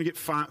fraud, you're going to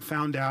get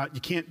found out, you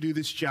can't do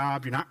this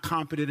job, you're not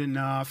competent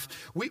enough.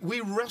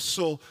 We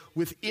wrestle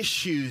with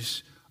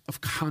issues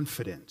of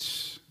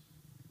confidence.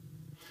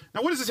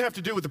 Now, what does this have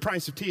to do with the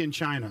price of tea in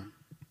China?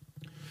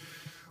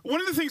 One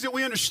of the things that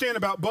we understand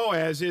about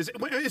Boaz is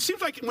it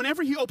seems like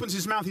whenever he opens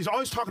his mouth, he's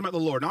always talking about the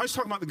Lord, and always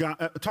talking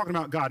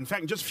about God. In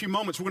fact, in just a few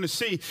moments, we're going to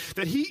see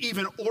that he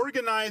even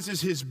organizes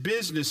his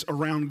business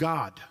around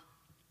God.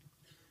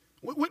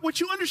 What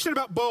you understand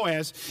about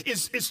Boaz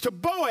is to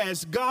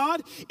Boaz,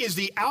 God is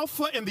the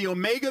Alpha and the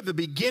Omega, the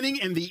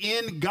beginning and the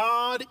end.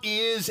 God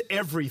is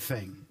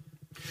everything.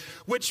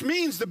 Which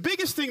means the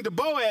biggest thing to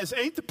Boaz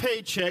ain't the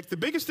paycheck. The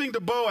biggest thing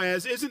to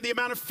Boaz isn't the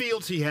amount of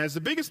fields he has.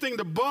 The biggest thing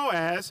to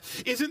Boaz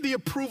isn't the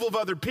approval of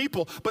other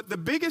people. But the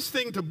biggest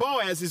thing to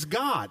Boaz is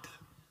God.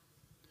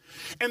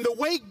 And the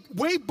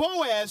way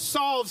Boaz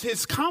solves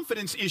his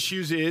confidence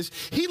issues is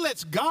he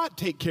lets God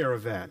take care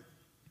of that.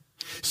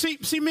 See,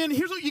 men,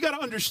 here's what you got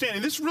to understand.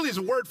 And this really is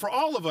a word for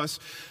all of us.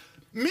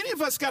 Many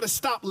of us got to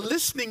stop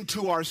listening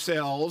to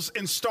ourselves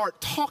and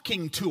start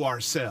talking to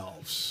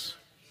ourselves.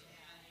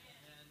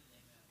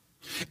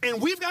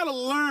 And we've got to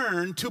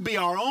learn to be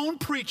our own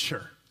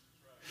preacher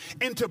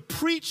and to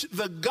preach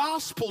the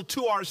gospel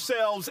to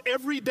ourselves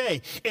every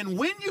day. And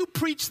when you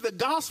preach the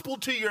gospel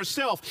to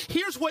yourself,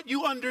 here's what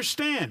you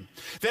understand.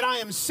 That I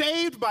am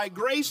saved by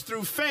grace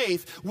through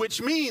faith,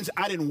 which means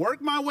I didn't work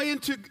my way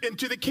into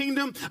the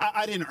kingdom.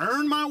 I didn't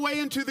earn my way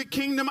into the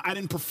kingdom. I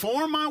didn't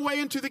perform my way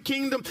into the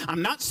kingdom.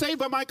 I'm not saved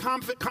by my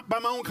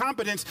own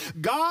competence.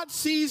 God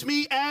sees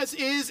me as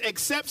is,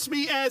 accepts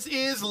me as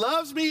is,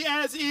 loves me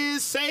as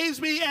is, saves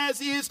me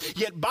as is,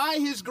 yet by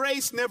his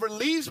grace never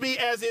leaves me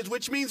as is,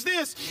 which means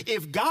this.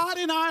 If God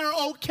and I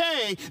are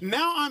okay,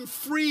 now I'm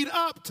freed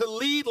up to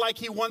lead like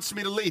he wants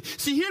me to lead.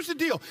 See, here's the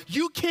deal.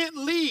 You can't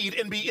lead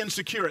and be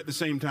insecure at the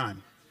same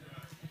time.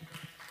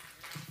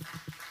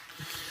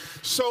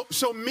 So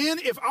men,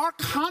 if our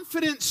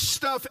confidence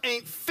stuff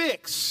ain't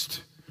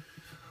fixed,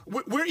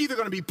 we're either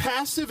going to be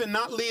passive and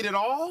not lead at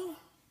all,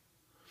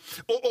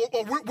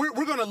 or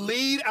we're going to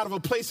lead out of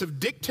a place of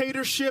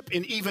dictatorship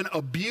and even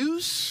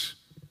abuse.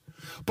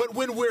 But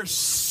when we're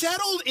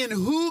settled in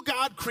who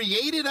God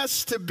created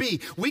us to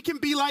be, we can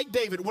be like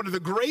David, one of the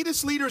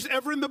greatest leaders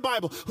ever in the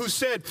Bible, who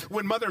said,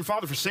 when mother and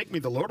father forsake me,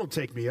 the Lord will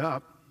take me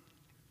up.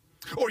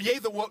 Or yea,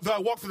 though I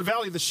walk through the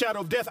valley of the shadow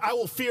of death, I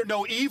will fear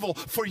no evil,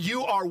 for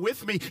you are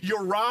with me.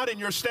 Your rod and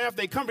your staff,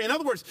 they comfort me. In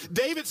other words,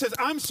 David says,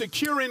 I'm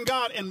secure in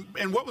God.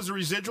 And what was the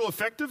residual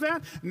effect of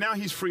that? Now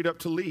he's freed up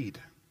to lead.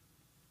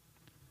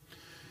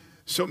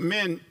 So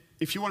men,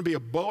 if you want to be a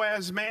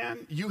Boaz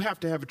man, you have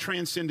to have a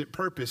transcendent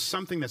purpose,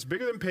 something that's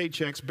bigger than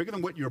paychecks, bigger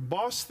than what your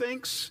boss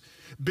thinks,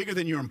 bigger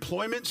than your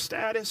employment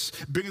status,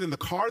 bigger than the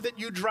car that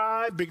you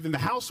drive, bigger than the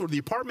house or the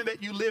apartment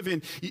that you live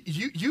in.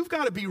 You've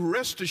got to be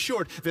rest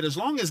assured that as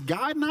long as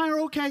God and I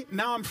are okay,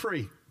 now I'm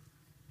free.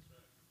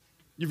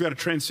 You've got a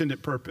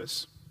transcendent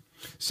purpose.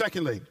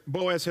 Secondly,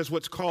 Boaz has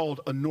what's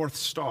called a North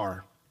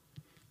Star.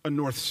 A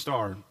North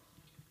Star.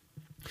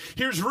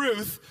 Here's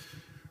Ruth.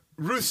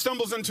 Ruth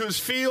stumbles into his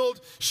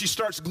field. She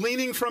starts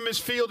gleaning from his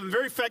field. And the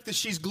very fact that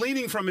she's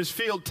gleaning from his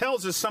field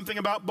tells us something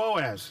about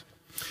Boaz.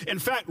 In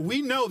fact,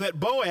 we know that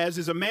Boaz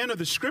is a man of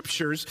the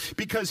scriptures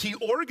because he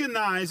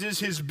organizes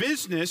his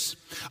business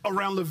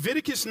around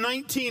Leviticus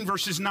 19,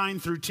 verses 9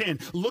 through 10.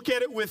 Look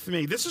at it with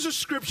me. This is a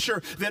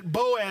scripture that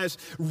Boaz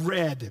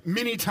read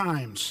many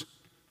times.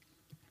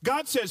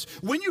 God says,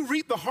 when you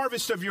reap the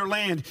harvest of your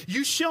land,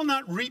 you shall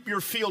not reap your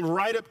field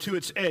right up to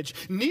its edge.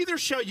 Neither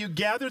shall you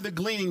gather the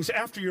gleanings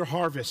after your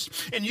harvest.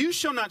 And you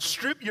shall not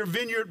strip your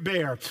vineyard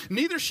bare.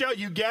 Neither shall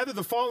you gather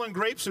the fallen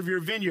grapes of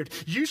your vineyard.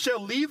 You shall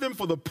leave them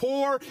for the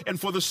poor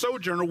and for the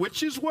sojourner,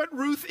 which is what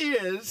Ruth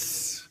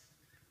is.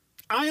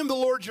 I am the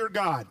Lord your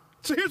God.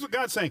 So here's what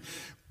God's saying.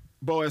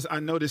 Boaz, I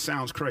know this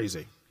sounds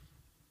crazy.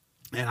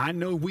 And I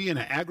know we in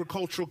an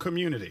agricultural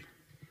community.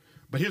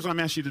 But here's what I'm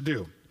asking you to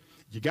do.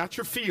 You got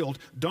your field.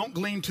 Don't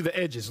glean to the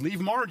edges.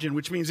 Leave margin,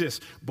 which means this.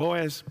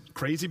 Boaz,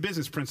 crazy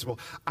business principle.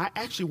 I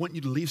actually want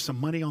you to leave some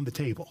money on the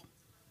table.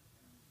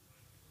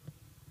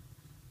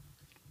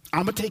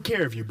 I'm going to take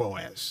care of you,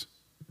 Boaz.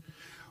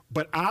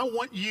 But I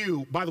want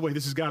you, by the way,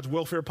 this is God's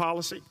welfare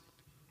policy.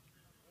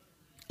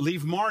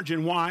 Leave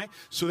margin. Why?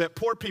 So that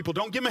poor people,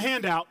 don't give them a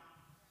handout.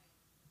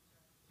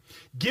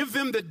 Give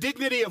them the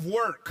dignity of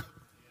work.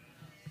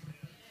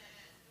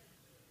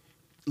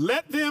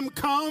 Let them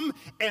come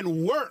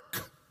and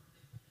work.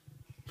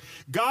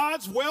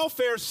 God's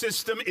welfare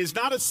system is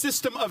not a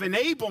system of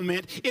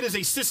enablement. It is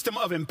a system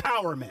of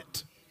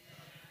empowerment.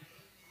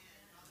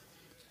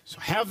 So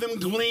have them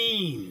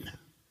glean.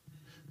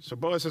 So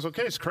Boaz says,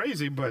 okay, it's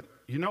crazy, but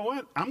you know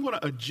what? I'm going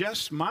to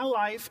adjust my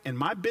life and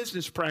my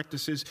business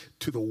practices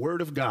to the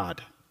word of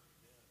God.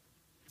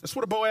 That's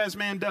what a Boaz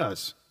man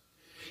does.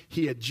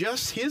 He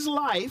adjusts his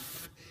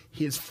life,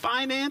 his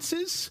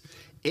finances,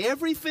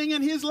 everything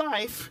in his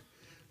life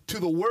to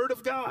the word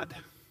of God.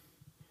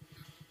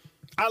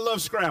 I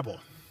love Scrabble.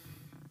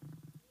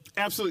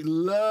 Absolutely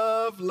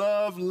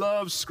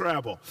love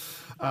Scrabble.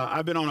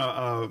 I've been on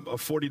a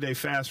 40-day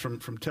fast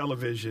from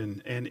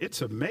television, and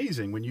it's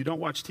amazing when you don't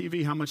watch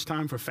TV how much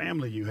time for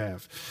family you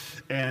have.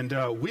 And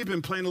we've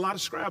been playing a lot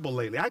of Scrabble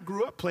lately. I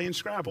grew up playing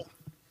Scrabble.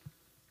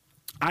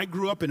 I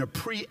grew up in a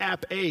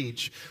pre-app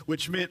age,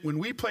 which meant when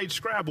we played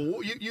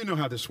Scrabble, you know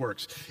how this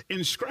works.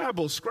 In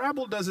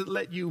Scrabble doesn't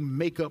let you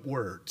make up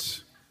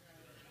words.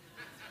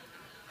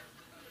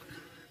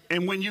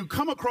 And when you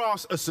come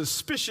across a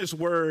suspicious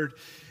word,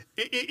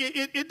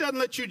 it doesn't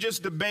let you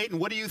just debate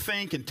and what do you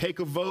think and take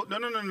a vote.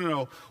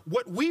 No.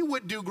 What we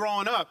would do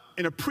growing up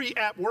in a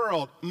pre-app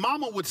world,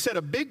 Mama would set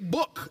a big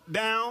book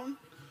down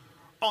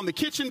on the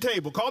kitchen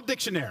table called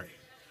dictionary.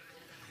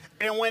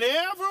 And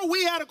whenever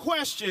we had a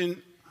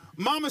question,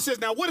 Mama says,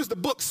 now what does the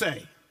book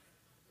say?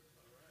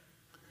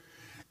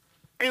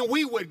 And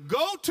we would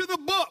go to the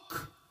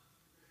book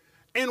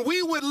and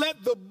we would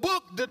let the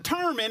book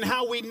determine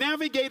how we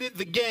navigated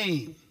the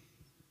game.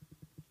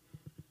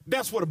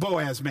 That's what a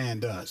Boaz man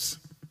does.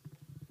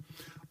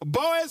 A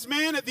Boaz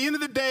man, at the end of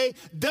the day,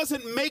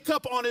 doesn't make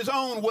up on his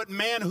own what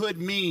manhood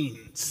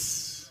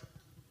means.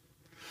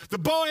 The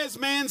Boaz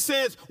man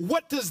says,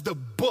 what does the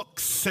book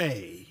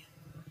say?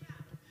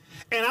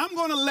 And I'm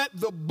going to let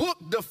the book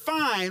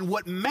define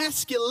what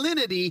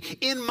masculinity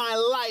in my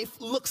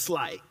life looks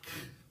like.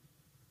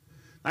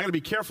 I got to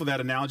be careful of that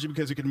analogy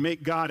because it can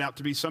make God out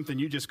to be something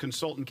you just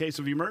consult in case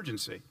of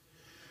emergency.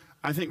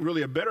 I think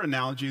really a better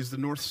analogy is the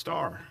North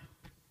Star.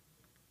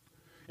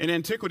 In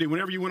antiquity,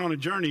 whenever you went on a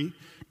journey,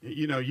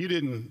 you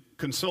didn't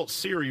consult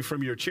Siri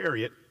from your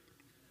chariot.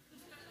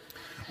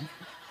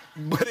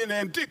 But in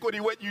antiquity,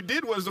 what you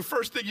did was, the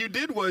first thing you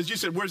did was you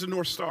said, where's the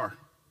North Star?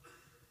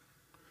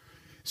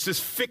 It's this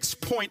fixed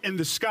point in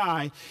the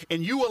sky,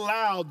 and you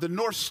allowed the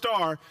North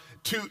Star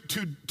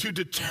to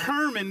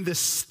determine the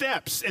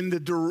steps and the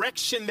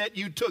direction that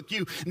you took.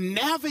 You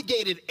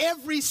navigated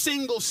every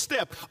single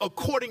step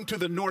according to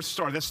the North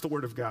Star. That's the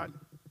word of God.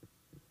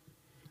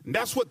 And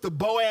that's what the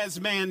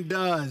Boaz man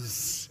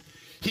does.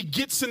 He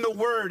gets in the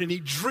word and he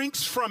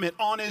drinks from it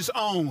on his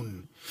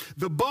own.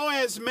 The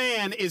Boaz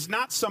man is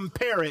not some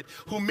parrot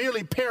who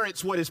merely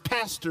parrots what his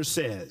pastor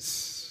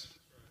says.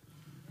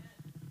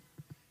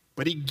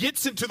 But he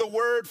gets into the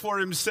word for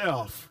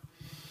himself.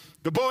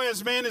 The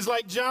Boaz man is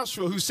like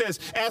Joshua, who says,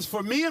 as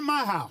for me and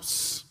my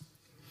house,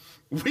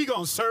 we're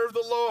going to serve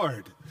the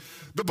Lord.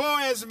 The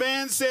Boaz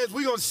man says,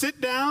 we're going to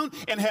sit down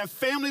and have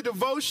family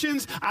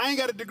devotions. I ain't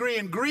got a degree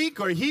in Greek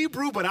or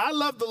Hebrew, but I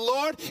love the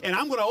Lord, and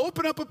I'm going to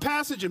open up a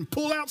passage and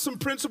pull out some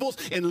principles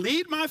and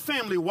lead my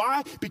family.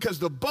 Why? Because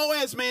the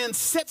Boaz man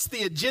sets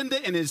the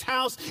agenda in his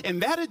house,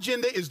 and that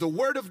agenda is the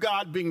word of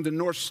God being the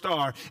North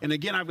Star. And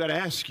again, I've got to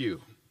ask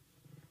you,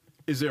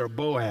 is there a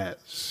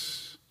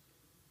Boaz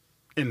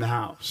in the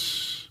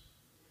house?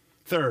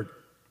 Third,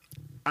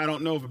 I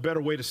don't know of a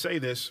better way to say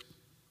this,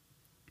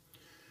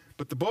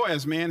 but the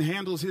Boaz man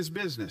handles his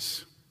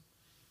business.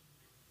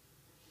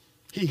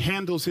 He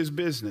handles his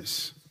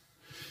business.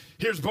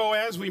 Here's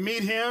Boaz. We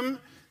meet him.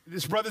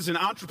 This brother's an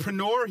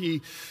entrepreneur.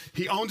 He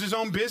owns his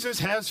own business,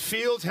 has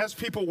fields, has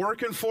people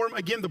working for him.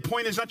 Again, the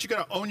point is not you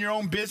got to own your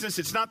own business.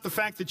 It's not the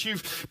fact that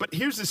but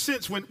here's the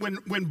sense.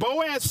 When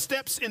Boaz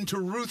steps into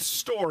Ruth's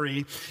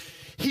story,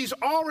 he's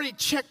already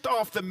checked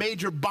off the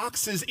major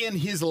boxes in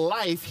his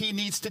life he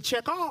needs to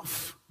check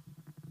off.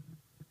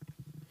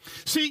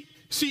 See,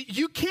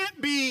 you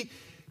can't be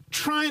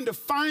trying to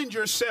find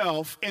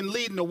yourself and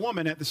leading a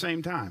woman at the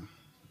same time.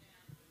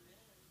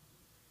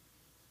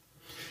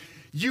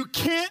 You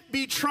can't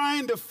be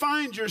trying to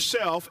find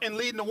yourself and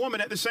leading a woman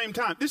at the same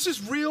time. This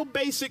is real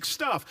basic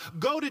stuff.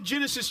 Go to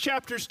Genesis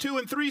chapters 2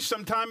 and 3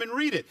 sometime and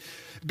read it.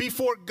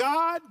 Before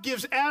God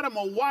gives Adam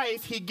a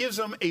wife, he gives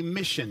him a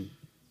mission.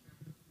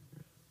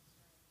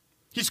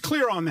 He's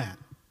clear on that.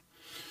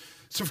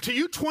 So to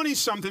you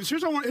 20-somethings,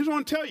 here's what I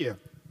want to tell you.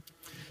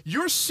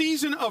 Your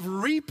season of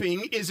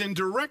reaping is in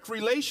direct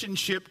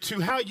relationship to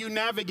how you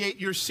navigate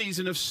your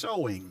season of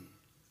sowing.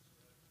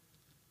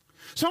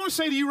 So I want to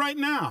say to you right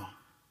now,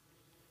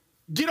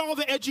 Get all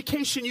the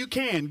education you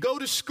can. Go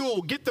to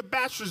school. Get the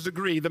bachelor's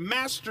degree, the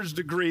master's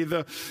degree,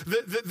 the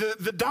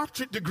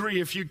doctorate degree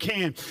if you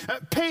can.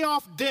 Pay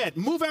off debt.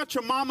 Move out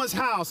your mama's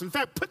house. In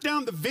fact, put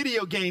down the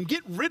video game.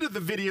 Get rid of the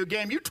video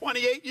game. You're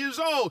 28 years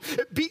old.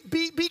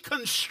 Be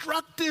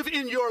constructive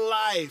in your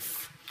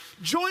life.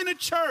 Join a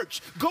church.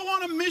 Go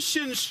on a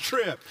missions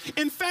trip.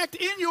 In fact,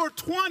 in your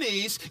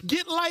 20s,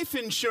 get life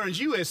insurance.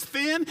 You as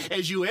thin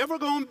as you ever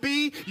going to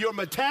be. Your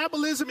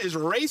metabolism is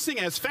racing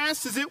as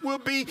fast as it will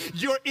be.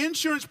 Your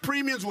insurance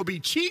premiums will be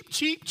cheap,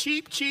 cheap,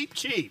 cheap, cheap,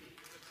 cheap.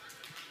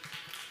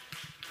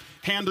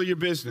 Handle your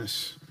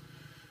business.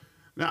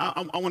 Now,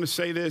 I want to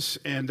say this,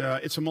 and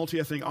it's a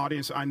multi-ethnic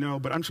audience, I know,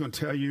 but I'm just going to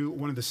tell you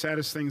one of the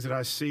saddest things that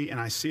I see, and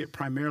I see it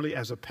primarily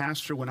as a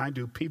pastor when I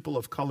do people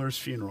of color's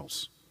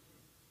funerals.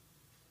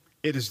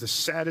 It is the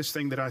saddest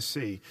thing that I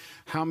see.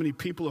 How many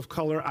people of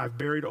color I've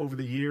buried over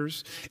the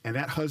years, and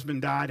that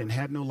husband died and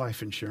had no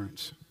life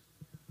insurance.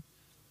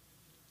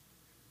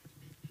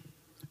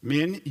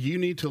 Men, you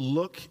need to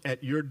look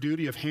at your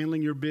duty of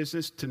handling your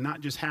business to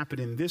not just happen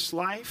in this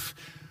life,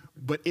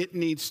 but it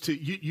needs to,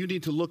 you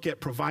need to look at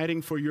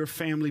providing for your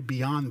family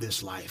beyond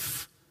this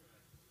life.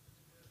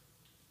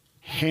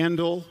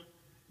 Handle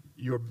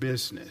your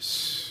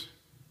business.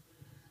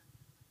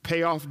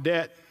 Pay off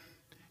debt.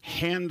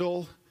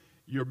 Handle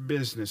your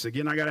business.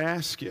 Again, I got to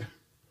ask you,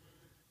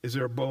 is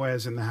there a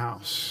Boaz in the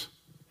house?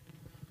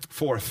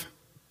 Fourth,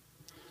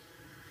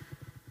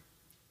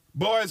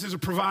 Boaz is a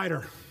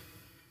provider.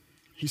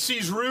 He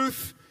sees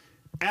Ruth,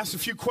 asks a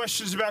few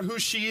questions about who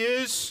she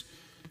is,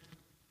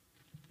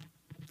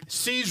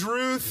 sees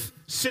Ruth,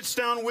 sits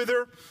down with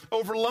her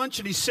over lunch,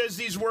 and he says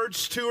these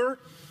words to her.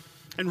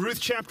 In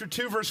Ruth chapter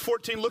 2, verse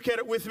 14, look at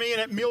it with me.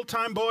 And at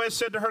mealtime, Boaz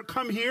said to her,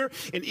 come here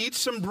and eat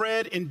some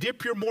bread and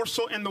dip your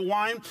morsel in the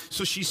wine.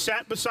 So she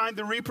sat beside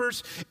the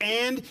reapers,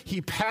 and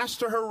he passed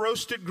to her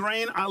roasted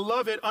grain. I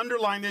love it.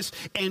 Underline this.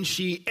 And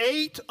she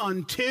ate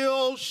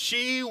until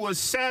she was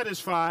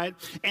satisfied,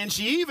 and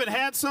she even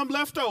had some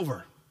left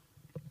over.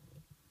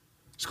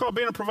 It's called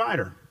being a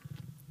provider.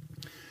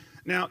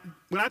 Now,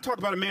 when I talk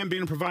about a man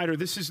being a provider,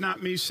 this is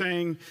not me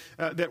saying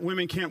that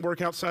women can't work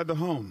outside the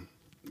home.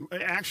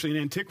 Actually,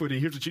 in antiquity,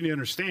 here's what you need to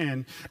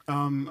understand.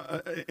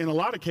 In a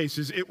lot of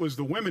cases, it was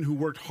the women who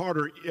worked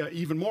harder,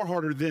 even more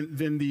harder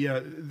than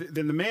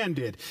the man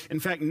did. In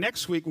fact,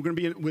 next week, we're going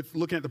to be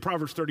looking at the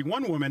Proverbs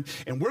 31 woman,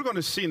 and we're going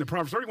to see in the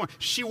Proverbs 31,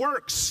 she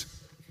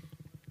works.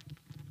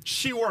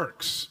 She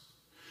works.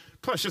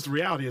 Plus, just the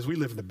reality is we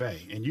live in the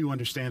Bay, and you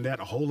understand that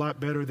a whole lot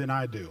better than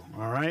I do,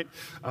 all right?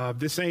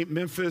 This ain't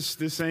Memphis.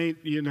 This ain't,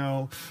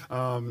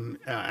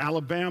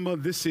 Alabama.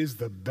 This is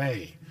the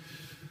Bay.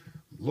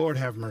 Lord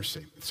have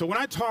mercy. So when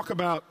I talk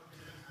about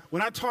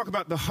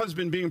the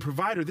husband being a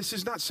provider, this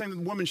is not saying that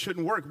the woman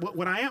shouldn't work.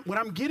 What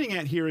I'm getting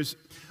at here is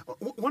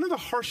one of the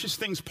harshest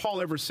things Paul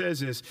ever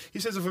says is, he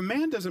says, if a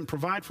man doesn't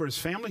provide for his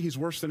family, he's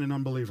worse than an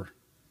unbeliever.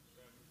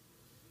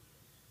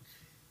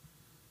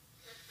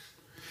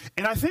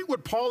 And I think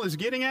what Paul is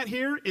getting at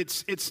here,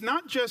 it's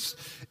not just,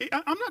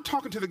 I'm not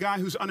talking to the guy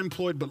who's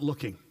unemployed but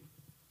looking.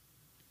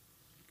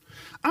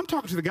 I'm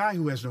talking to the guy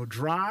who has no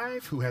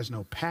drive, who has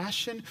no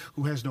passion,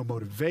 who has no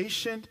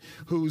motivation,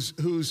 who's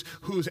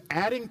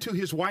adding to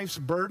his wife's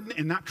burden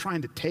and not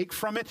trying to take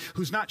from it,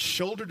 who's not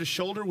shoulder to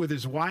shoulder with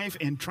his wife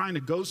and trying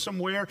to go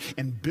somewhere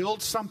and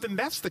build something.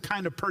 That's the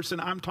kind of person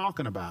I'm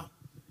talking about.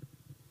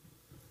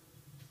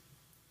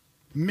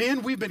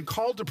 Men, we've been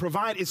called to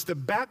provide. It's the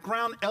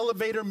background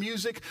elevator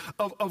music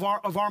of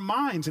our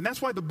minds. And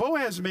that's why the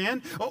Boaz man,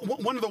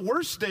 one of the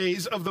worst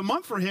days of the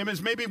month for him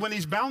is maybe when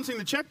he's balancing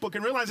the checkbook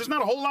and realizes there's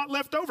not a whole lot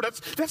left over.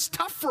 That's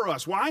tough for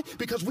us. Why?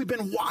 Because we've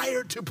been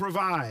wired to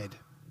provide.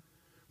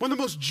 One of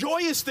the most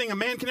joyous thing a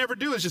man can ever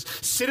do is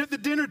just sit at the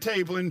dinner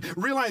table and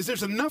realize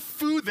there's enough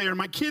food there.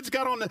 My kids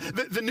got on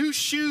the new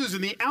shoes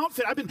and the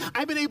outfit.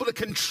 I've been able to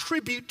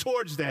contribute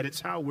towards that.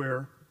 It's how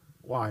we're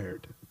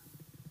wired.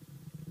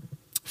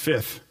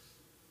 Fifth,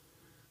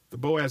 the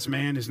Boaz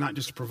man is not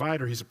just a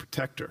provider, he's a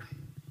protector.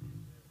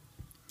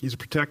 He's a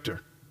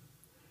protector.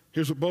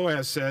 Here's what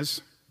Boaz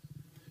says.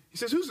 He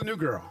says, who's the new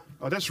girl?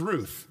 Oh, that's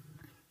Ruth.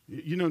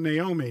 You know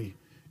Naomi.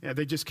 Yeah,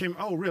 they just came.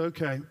 Oh, really?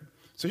 Okay.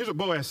 So here's what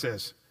Boaz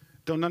says.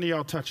 Don't none of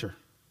y'all touch her.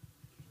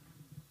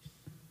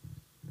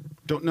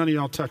 Don't none of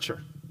y'all touch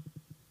her.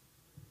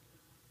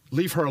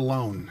 Leave her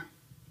alone.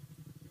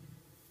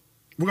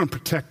 We're going to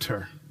protect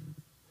her.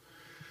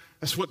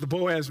 That's what the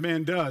Boaz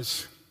man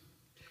does.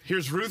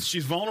 Here's Ruth.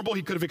 She's vulnerable.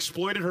 He could have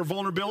exploited her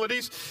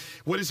vulnerabilities.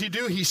 What does he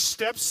do? He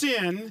steps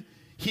in,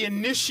 he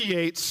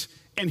initiates,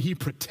 and he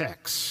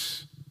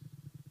protects.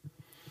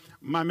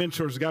 My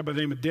mentor is a guy by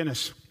the name of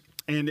Dennis.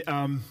 And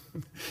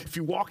if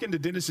you walk into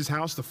Dennis's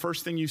house, the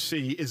first thing you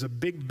see is a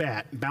big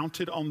bat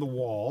mounted on the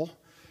wall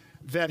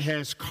that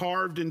has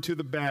carved into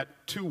the bat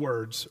two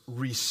words,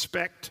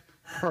 respect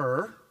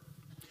her.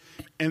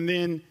 And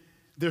then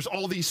there's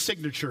all these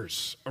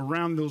signatures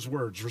around those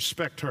words,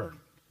 respect her.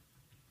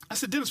 I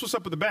said, Dennis, what's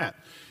up with the bat?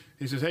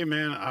 He says, hey,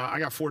 man, I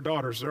got 4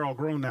 daughters. They're all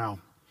grown now.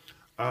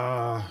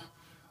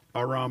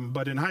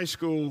 But in high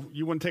school,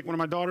 you wouldn't take one of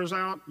my daughters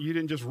out. You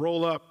didn't just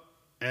roll up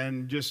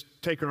and just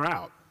take her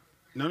out.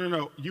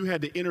 No. You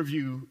had to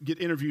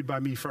get interviewed by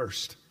me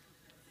first.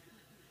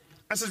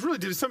 I says, really,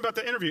 did it something about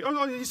the interview?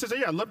 Oh, he says,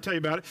 yeah, I'd love to tell you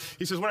about it.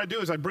 He says, what I do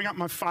is I bring out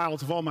my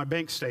files of all my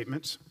bank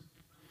statements,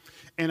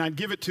 and I'd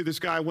give it to this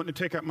guy wanting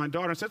to take out my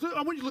daughter. I said,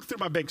 I want you to look through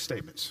my bank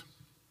statements.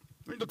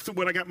 Let me look through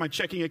what I got, my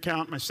checking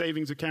account, my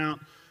savings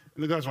account.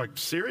 And the guy's like,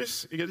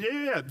 serious? He goes,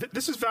 yeah.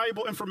 This is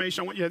valuable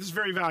information. This is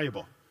very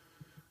valuable.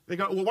 They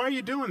go, well, why are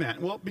you doing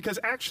that? Well, because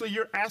actually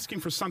you're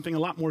asking for something a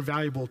lot more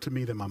valuable to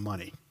me than my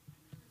money.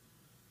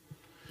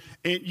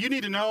 And you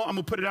need to know, I'm going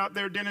to put it out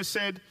there, Dennis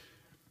said,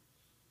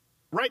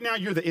 right now,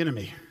 you're the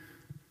enemy.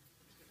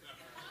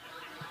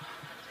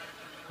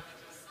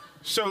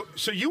 So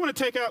you want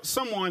to take out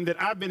someone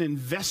that I've been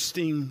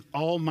investing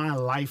all my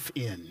life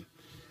in,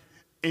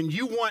 and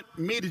you want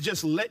me to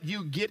just let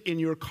you get in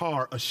your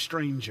car, a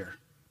stranger.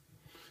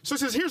 So he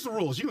says, here's the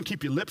rules. You can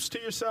keep your lips to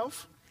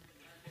yourself.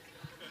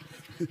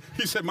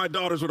 He said, my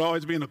daughters would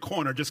always be in a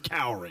corner just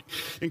cowering.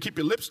 And keep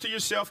your lips to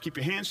yourself, keep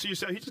your hands to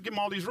yourself. He just gave them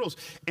all these rules.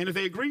 And if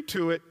they agreed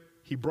to it,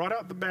 he brought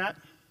out the bat,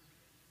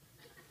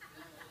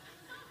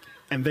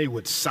 and they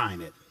would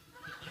sign it.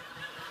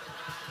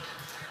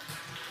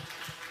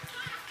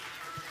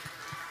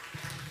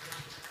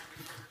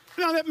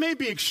 Now, that may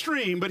be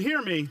extreme, but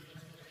hear me.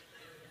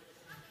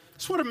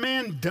 It's what a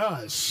man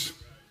does.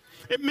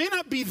 It may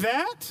not be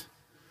that,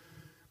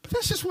 but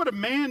that's just what a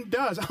man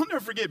does. I'll never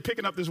forget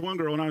picking up this one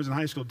girl when I was in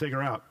high school to take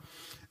her out.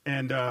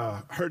 And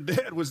her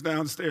dad was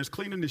downstairs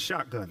cleaning his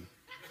shotgun.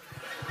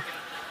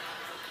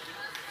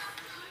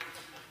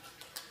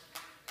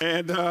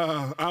 And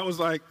I was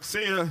like,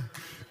 see ya.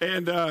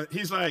 And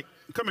he's like,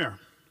 come here.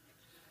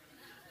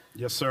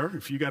 Yes, sir.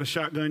 If you got a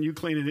shotgun, you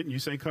cleaning it, and you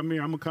say, come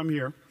here, I'm going to come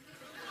here.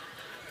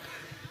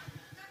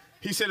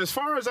 He said, as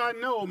far as I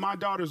know, my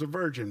daughter's a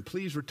virgin.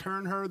 Please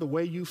return her the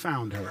way you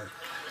found her.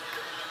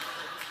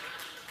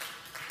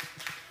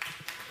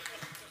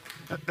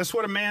 That's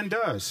what a man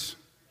does.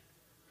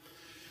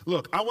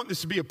 Look, I want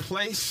this to be a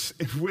place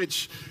in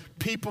which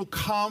people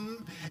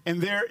come,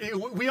 and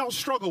we all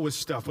struggle with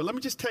stuff. But let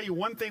me just tell you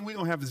one thing we're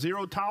going to have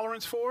zero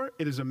tolerance for.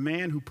 It is a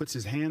man who puts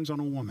his hands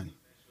on a woman.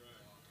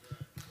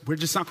 We're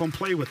just not going to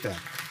play with that.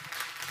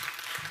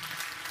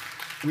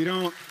 We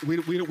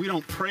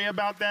don't pray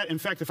about that. In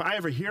fact, if I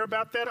ever hear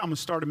about that, I'm going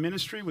to start a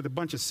ministry with a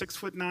bunch of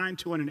 6'9",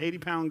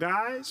 280-pound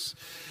guys.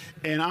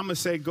 And I'm going to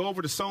say, go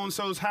over to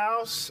so-and-so's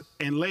house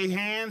and lay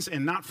hands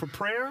and not for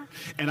prayer.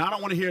 And I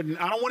don't want to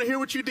hear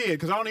what you did,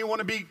 because I don't even want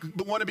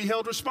to be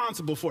held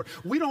responsible for it.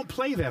 We don't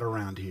play that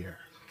around here.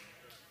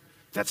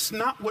 That's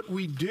not what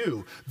we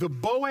do. The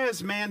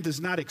Boaz man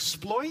does not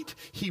exploit,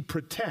 he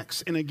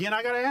protects. And again,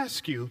 I got to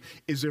ask you,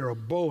 is there a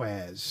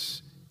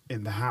Boaz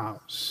in the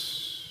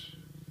house?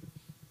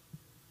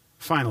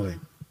 Finally,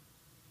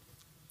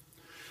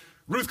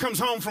 Ruth comes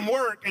home from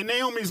work, and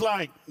Naomi's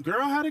like,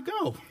 girl, how'd it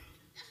go?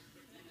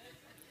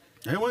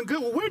 It went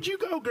good. Well, where'd you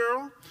go,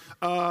 girl?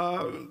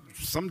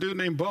 Some dude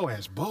named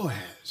Boaz.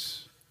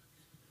 Boaz.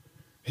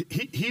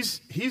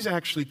 He's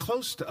actually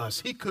close to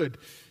us. He could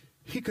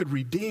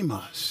redeem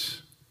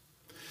us.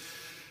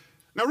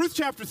 Now, Ruth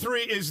chapter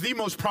 3 is the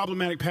most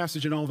problematic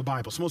passage in all the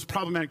Bible. It's the most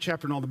problematic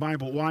chapter in all the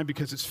Bible. Why?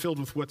 Because it's filled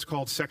with what's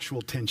called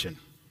sexual tension.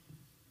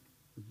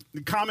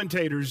 The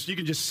commentators, you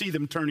can just see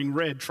them turning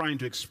red trying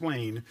to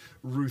explain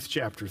Ruth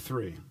chapter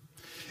 3.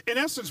 In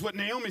essence, what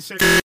Naomi said,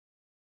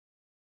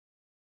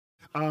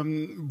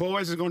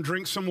 Boaz is going to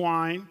drink some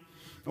wine.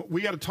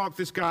 We got to talk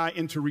this guy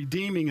into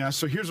redeeming us.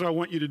 So here's what I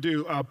want you to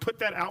do. Put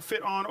that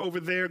outfit on over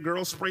there.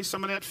 Girls, spray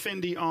some of that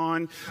Fendi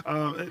on.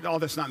 All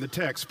that's not in the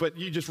text, but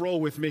you just roll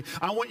with me.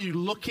 I want you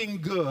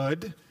looking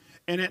good.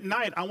 And at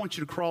night, I want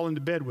you to crawl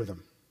into bed with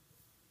him.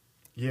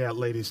 Yeah,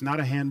 ladies, not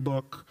a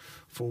handbook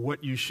for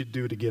what you should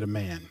do to get a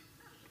man.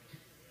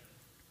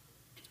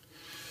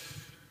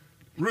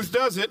 Ruth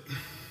does it.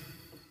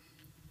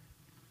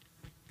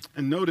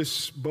 And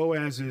notice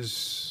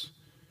Boaz's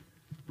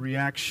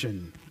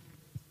reaction.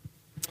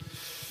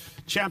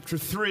 Chapter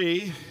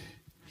 3,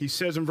 he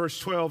says in verse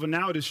 12, and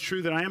now it is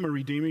true that I am a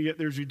redeemer, yet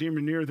there's a redeemer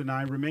nearer than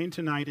I. Remain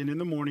tonight, and in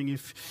the morning,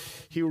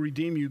 if he will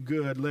redeem you,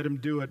 good, let him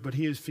do it. But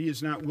if he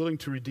is not willing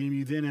to redeem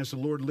you, then as the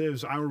Lord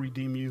lives, I will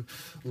redeem you.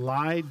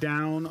 Lie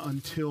down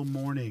until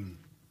morning.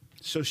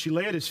 So she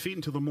lay at his feet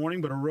until the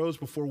morning, but arose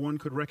before one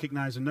could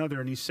recognize another.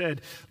 And he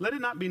said, let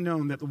it not be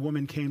known that the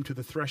woman came to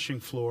the threshing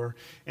floor.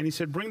 And he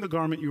said, bring the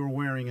garment you are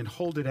wearing and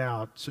hold it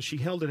out. So she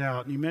held it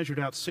out, and he measured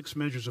out 6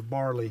 measures of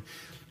barley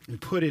and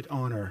put it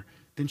on her.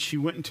 Then she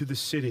went into the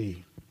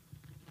city.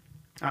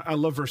 I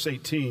love verse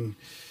 18.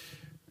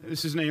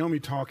 This is Naomi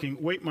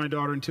talking. Wait, my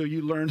daughter, until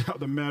you learn how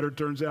the matter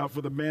turns out,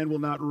 for the man will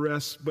not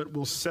rest, but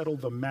will settle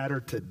the matter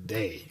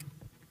today.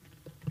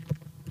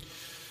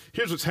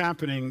 Here's what's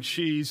happening.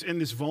 She's in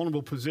this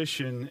vulnerable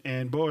position,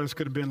 and Boaz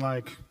could have been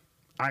like,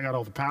 I got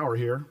all the power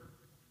here.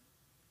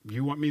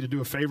 You want me to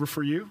do a favor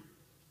for you?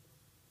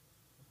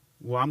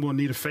 Well, I'm going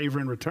to need a favor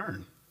in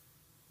return.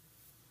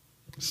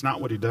 It's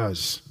not what he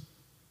does.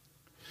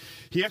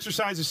 He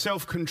exercises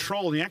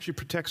self-control, and he actually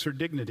protects her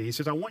dignity. He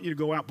says, I want you to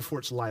go out before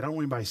it's light. I don't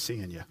want anybody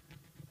seeing you.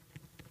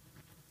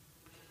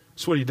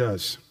 That's what he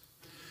does.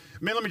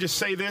 Man, let me just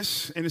say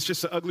this, and it's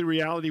just an ugly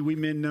reality we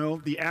men know.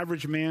 The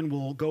average man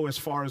will go as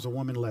far as a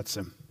woman lets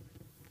him.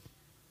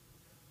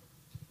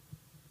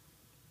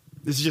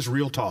 This is just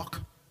real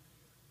talk.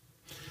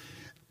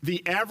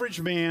 The average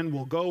man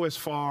will go as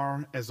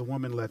far as the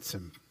woman lets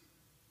him.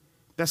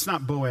 That's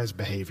not Boaz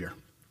behavior.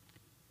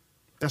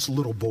 That's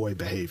little boy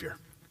behavior.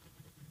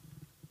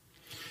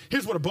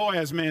 Here's what a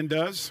Boaz man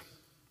does.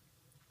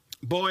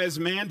 Boaz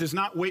man does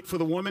not wait for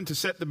the woman to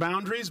set the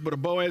boundaries, but a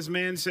Boaz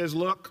man says,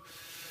 look,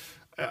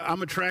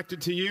 I'm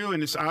attracted to you,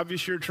 and it's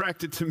obvious you're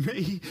attracted to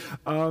me.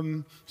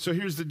 So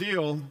here's the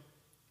deal.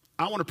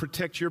 I want to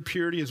protect your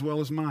purity as well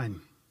as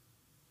mine.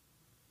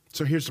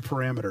 So here's the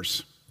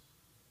parameters.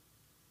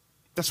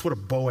 That's what a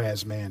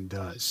Boaz man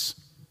does.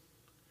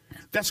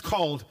 That's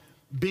called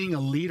being a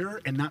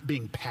leader and not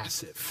being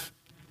passive.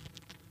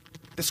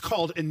 That's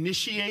called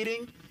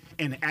initiating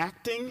and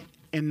acting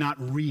and not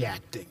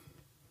reacting.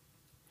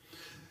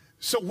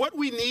 So what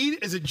we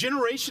need is a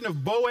generation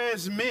of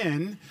Boaz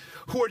men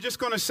who are just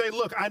going to say,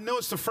 look, I know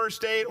it's the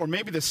first date or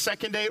maybe the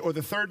second date or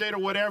the third date or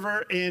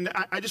whatever, and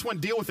I just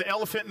want to deal with the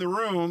elephant in the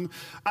room.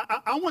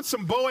 I want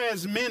some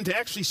Boaz men to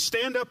actually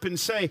stand up and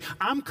say,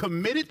 I'm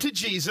committed to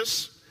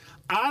Jesus.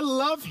 I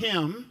love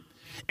him,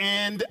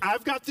 and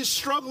I've got this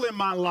struggle in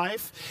my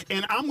life,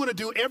 and I'm going to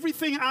do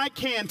everything I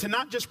can to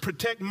not just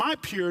protect my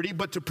purity,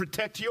 but to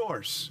protect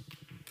yours.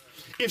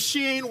 If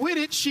she ain't with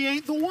it, she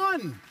ain't the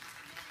one.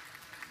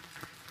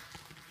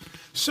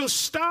 So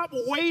stop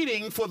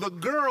waiting for the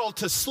girl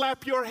to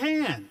slap your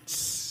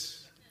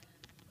hands.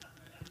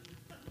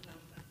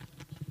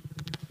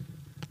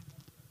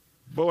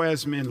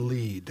 Boaz men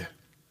lead.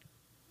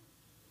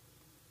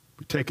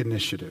 We take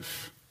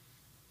initiative.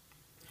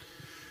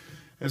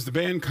 As the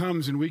band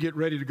comes and we get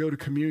ready to go to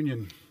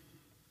communion,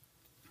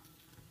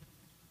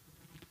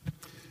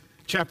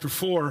 chapter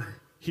 4,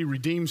 he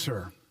redeems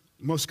her.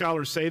 Most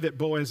scholars say that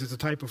Boaz is a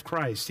type of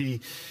Christ.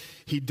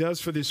 He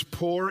does for this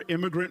poor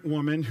immigrant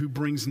woman who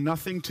brings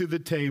nothing to the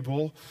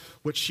table,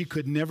 what she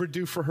could never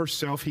do for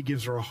herself. He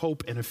gives her a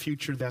hope and a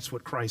future. That's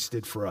what Christ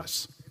did for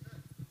us.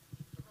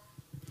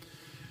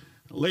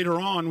 Later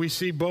on, we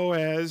see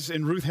Boaz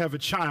and Ruth have a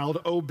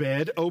child,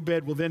 Obed.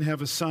 Obed will then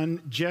have a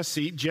son,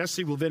 Jesse.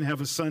 Jesse will then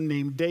have a son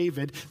named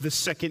David, the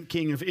second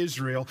king of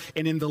Israel.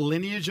 And in the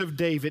lineage of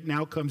David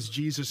now comes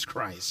Jesus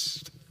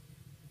Christ.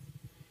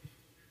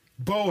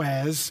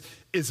 Boaz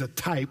is a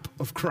type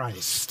of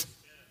Christ.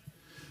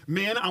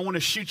 Men, I want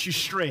to shoot you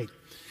straight.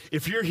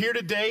 If you're here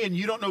today and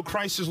you don't know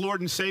Christ as Lord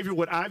and Savior,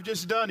 what I've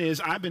just done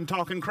is I've been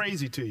talking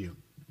crazy to you.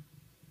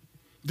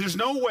 There's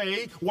no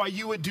way why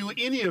you would do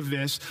any of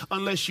this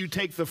unless you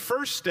take the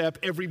first step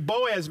every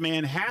Boaz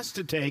man has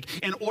to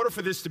take in order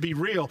for this to be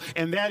real,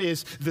 and that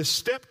is the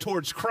step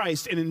towards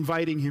Christ and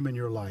inviting him in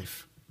your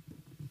life.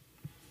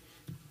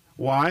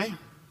 Why?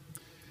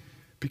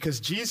 Because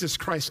Jesus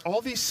Christ,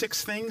 all these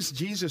 6 things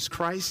Jesus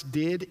Christ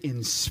did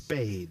in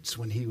spades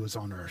when he was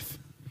on earth.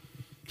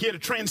 He had a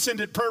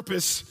transcendent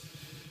purpose.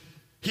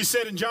 He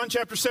said in John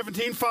chapter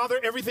 17, Father,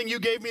 everything you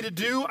gave me to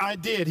do, I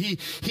did. He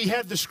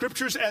had the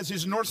scriptures as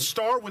his North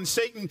Star. When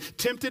Satan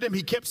tempted him,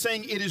 he kept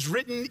saying, it is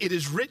written, it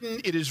is written,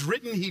 it is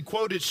written. He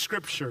quoted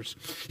scriptures.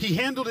 He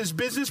handled his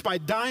business by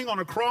dying on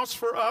a cross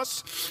for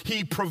us.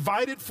 He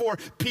provided for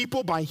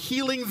people by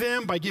healing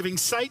them, by giving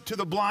sight to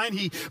the blind.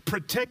 He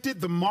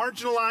protected the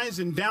marginalized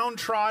and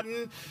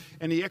downtrodden,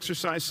 and he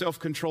exercised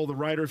self-control. The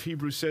writer of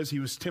Hebrews says he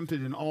was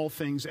tempted in all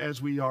things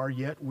as we are,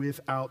 yet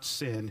without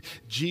sin.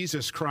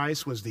 Jesus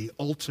Christ was the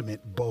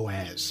ultimate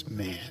Boaz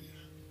man.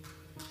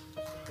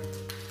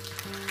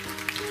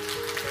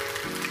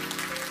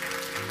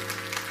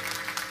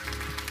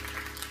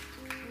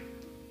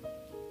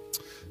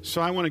 So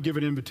I want to give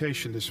an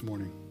invitation this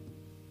morning.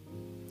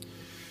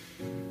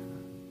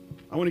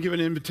 I want to give an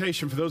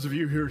invitation for those of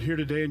you who are here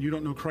today and you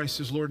don't know Christ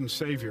as Lord and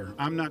Savior.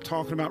 I'm not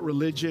talking about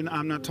religion.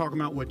 I'm not talking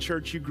about what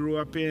church you grew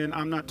up in.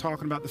 I'm not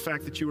talking about the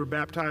fact that you were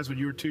baptized when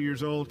you were 2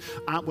 years old.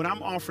 What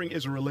I'm offering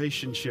is a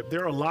relationship.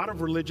 There are a lot of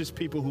religious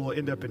people who will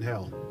end up in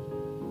hell.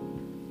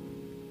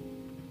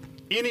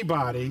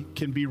 Anybody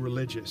can be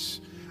religious.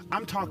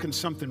 I'm talking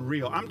something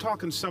real. I'm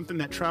talking something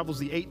that travels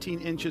the 18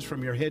 inches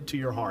from your head to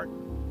your heart.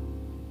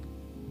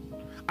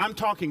 I'm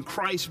talking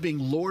Christ being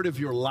Lord of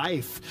your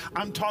life.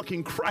 I'm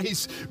talking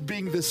Christ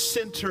being the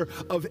center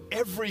of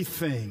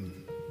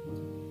everything.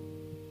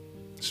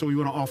 So we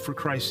want to offer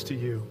Christ to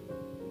you.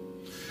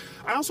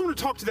 I also want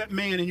to talk to that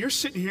man, and you're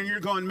sitting here and you're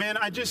going, man,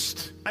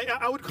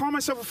 I would call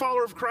myself a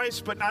follower of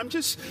Christ, but I'm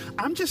just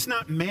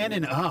not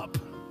manning up.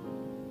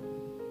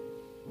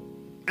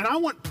 And I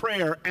want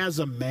prayer as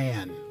a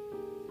man.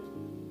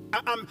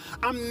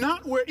 I'm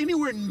not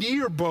anywhere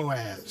near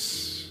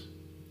Boaz.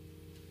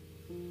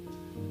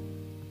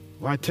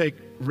 Well, I take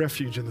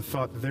refuge in the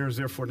thought that there is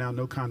therefore now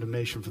no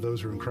condemnation for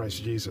those who are in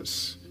Christ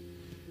Jesus.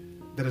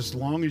 That as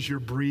long as you're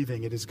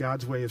breathing, it is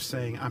God's way of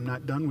saying, I'm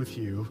not done with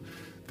you.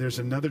 There's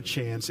another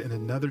chance and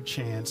another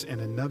chance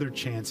and another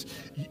chance.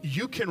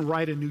 You can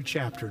write a new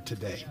chapter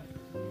today.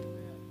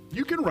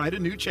 You can write a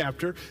new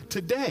chapter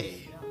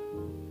today.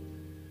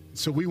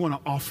 So we want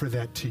to offer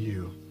that to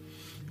you.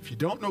 If you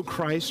don't know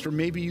Christ, or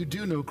maybe you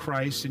do know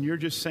Christ, and you're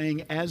just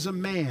saying, as a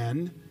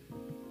man,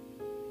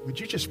 would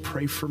you just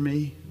pray for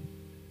me?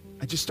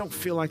 I just don't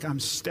feel like I'm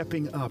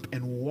stepping up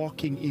and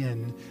walking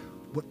in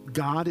what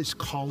God is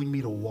calling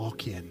me to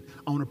walk in.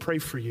 I want to pray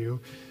for you,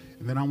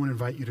 and then I want to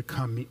invite you to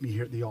come meet me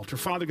here at the altar.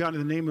 Father God, in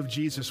the name of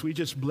Jesus, we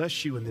just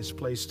bless you in this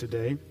place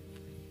today.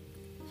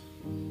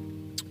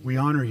 We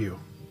honor you.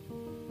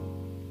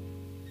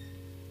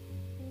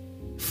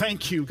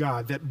 Thank you,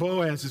 God, that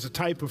Boaz is a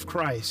type of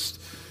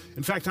Christ.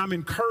 In fact, I'm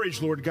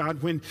encouraged, Lord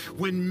God,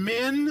 when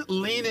men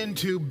lean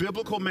into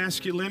biblical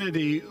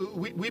masculinity,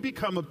 we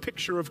become a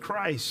picture of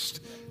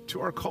Christ to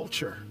our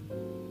culture.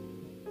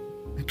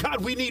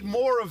 God, we need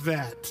more of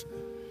that.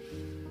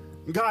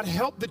 God,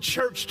 help the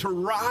church to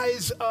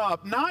rise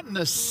up, not in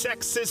a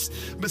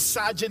sexist,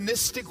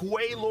 misogynistic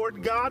way,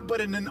 Lord God,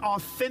 but in an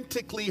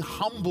authentically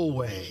humble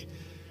way.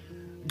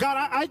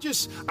 God, I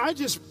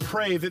just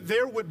pray that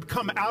there would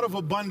come out of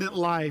Abundant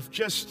Life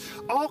just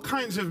all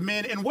kinds of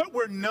men and what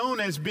we're known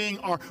as being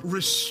our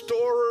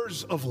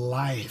restorers of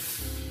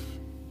life.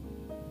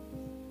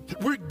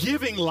 We're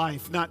giving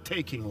life, not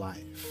taking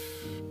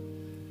life.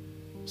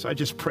 So I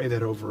just pray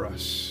that over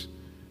us.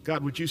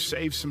 God, would you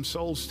save some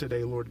souls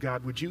today, Lord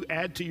God? Would you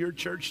add to your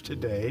church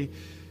today?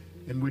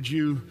 And would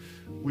you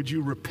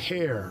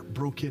repair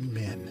broken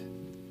men?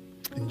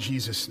 In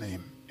Jesus'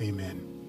 name, amen.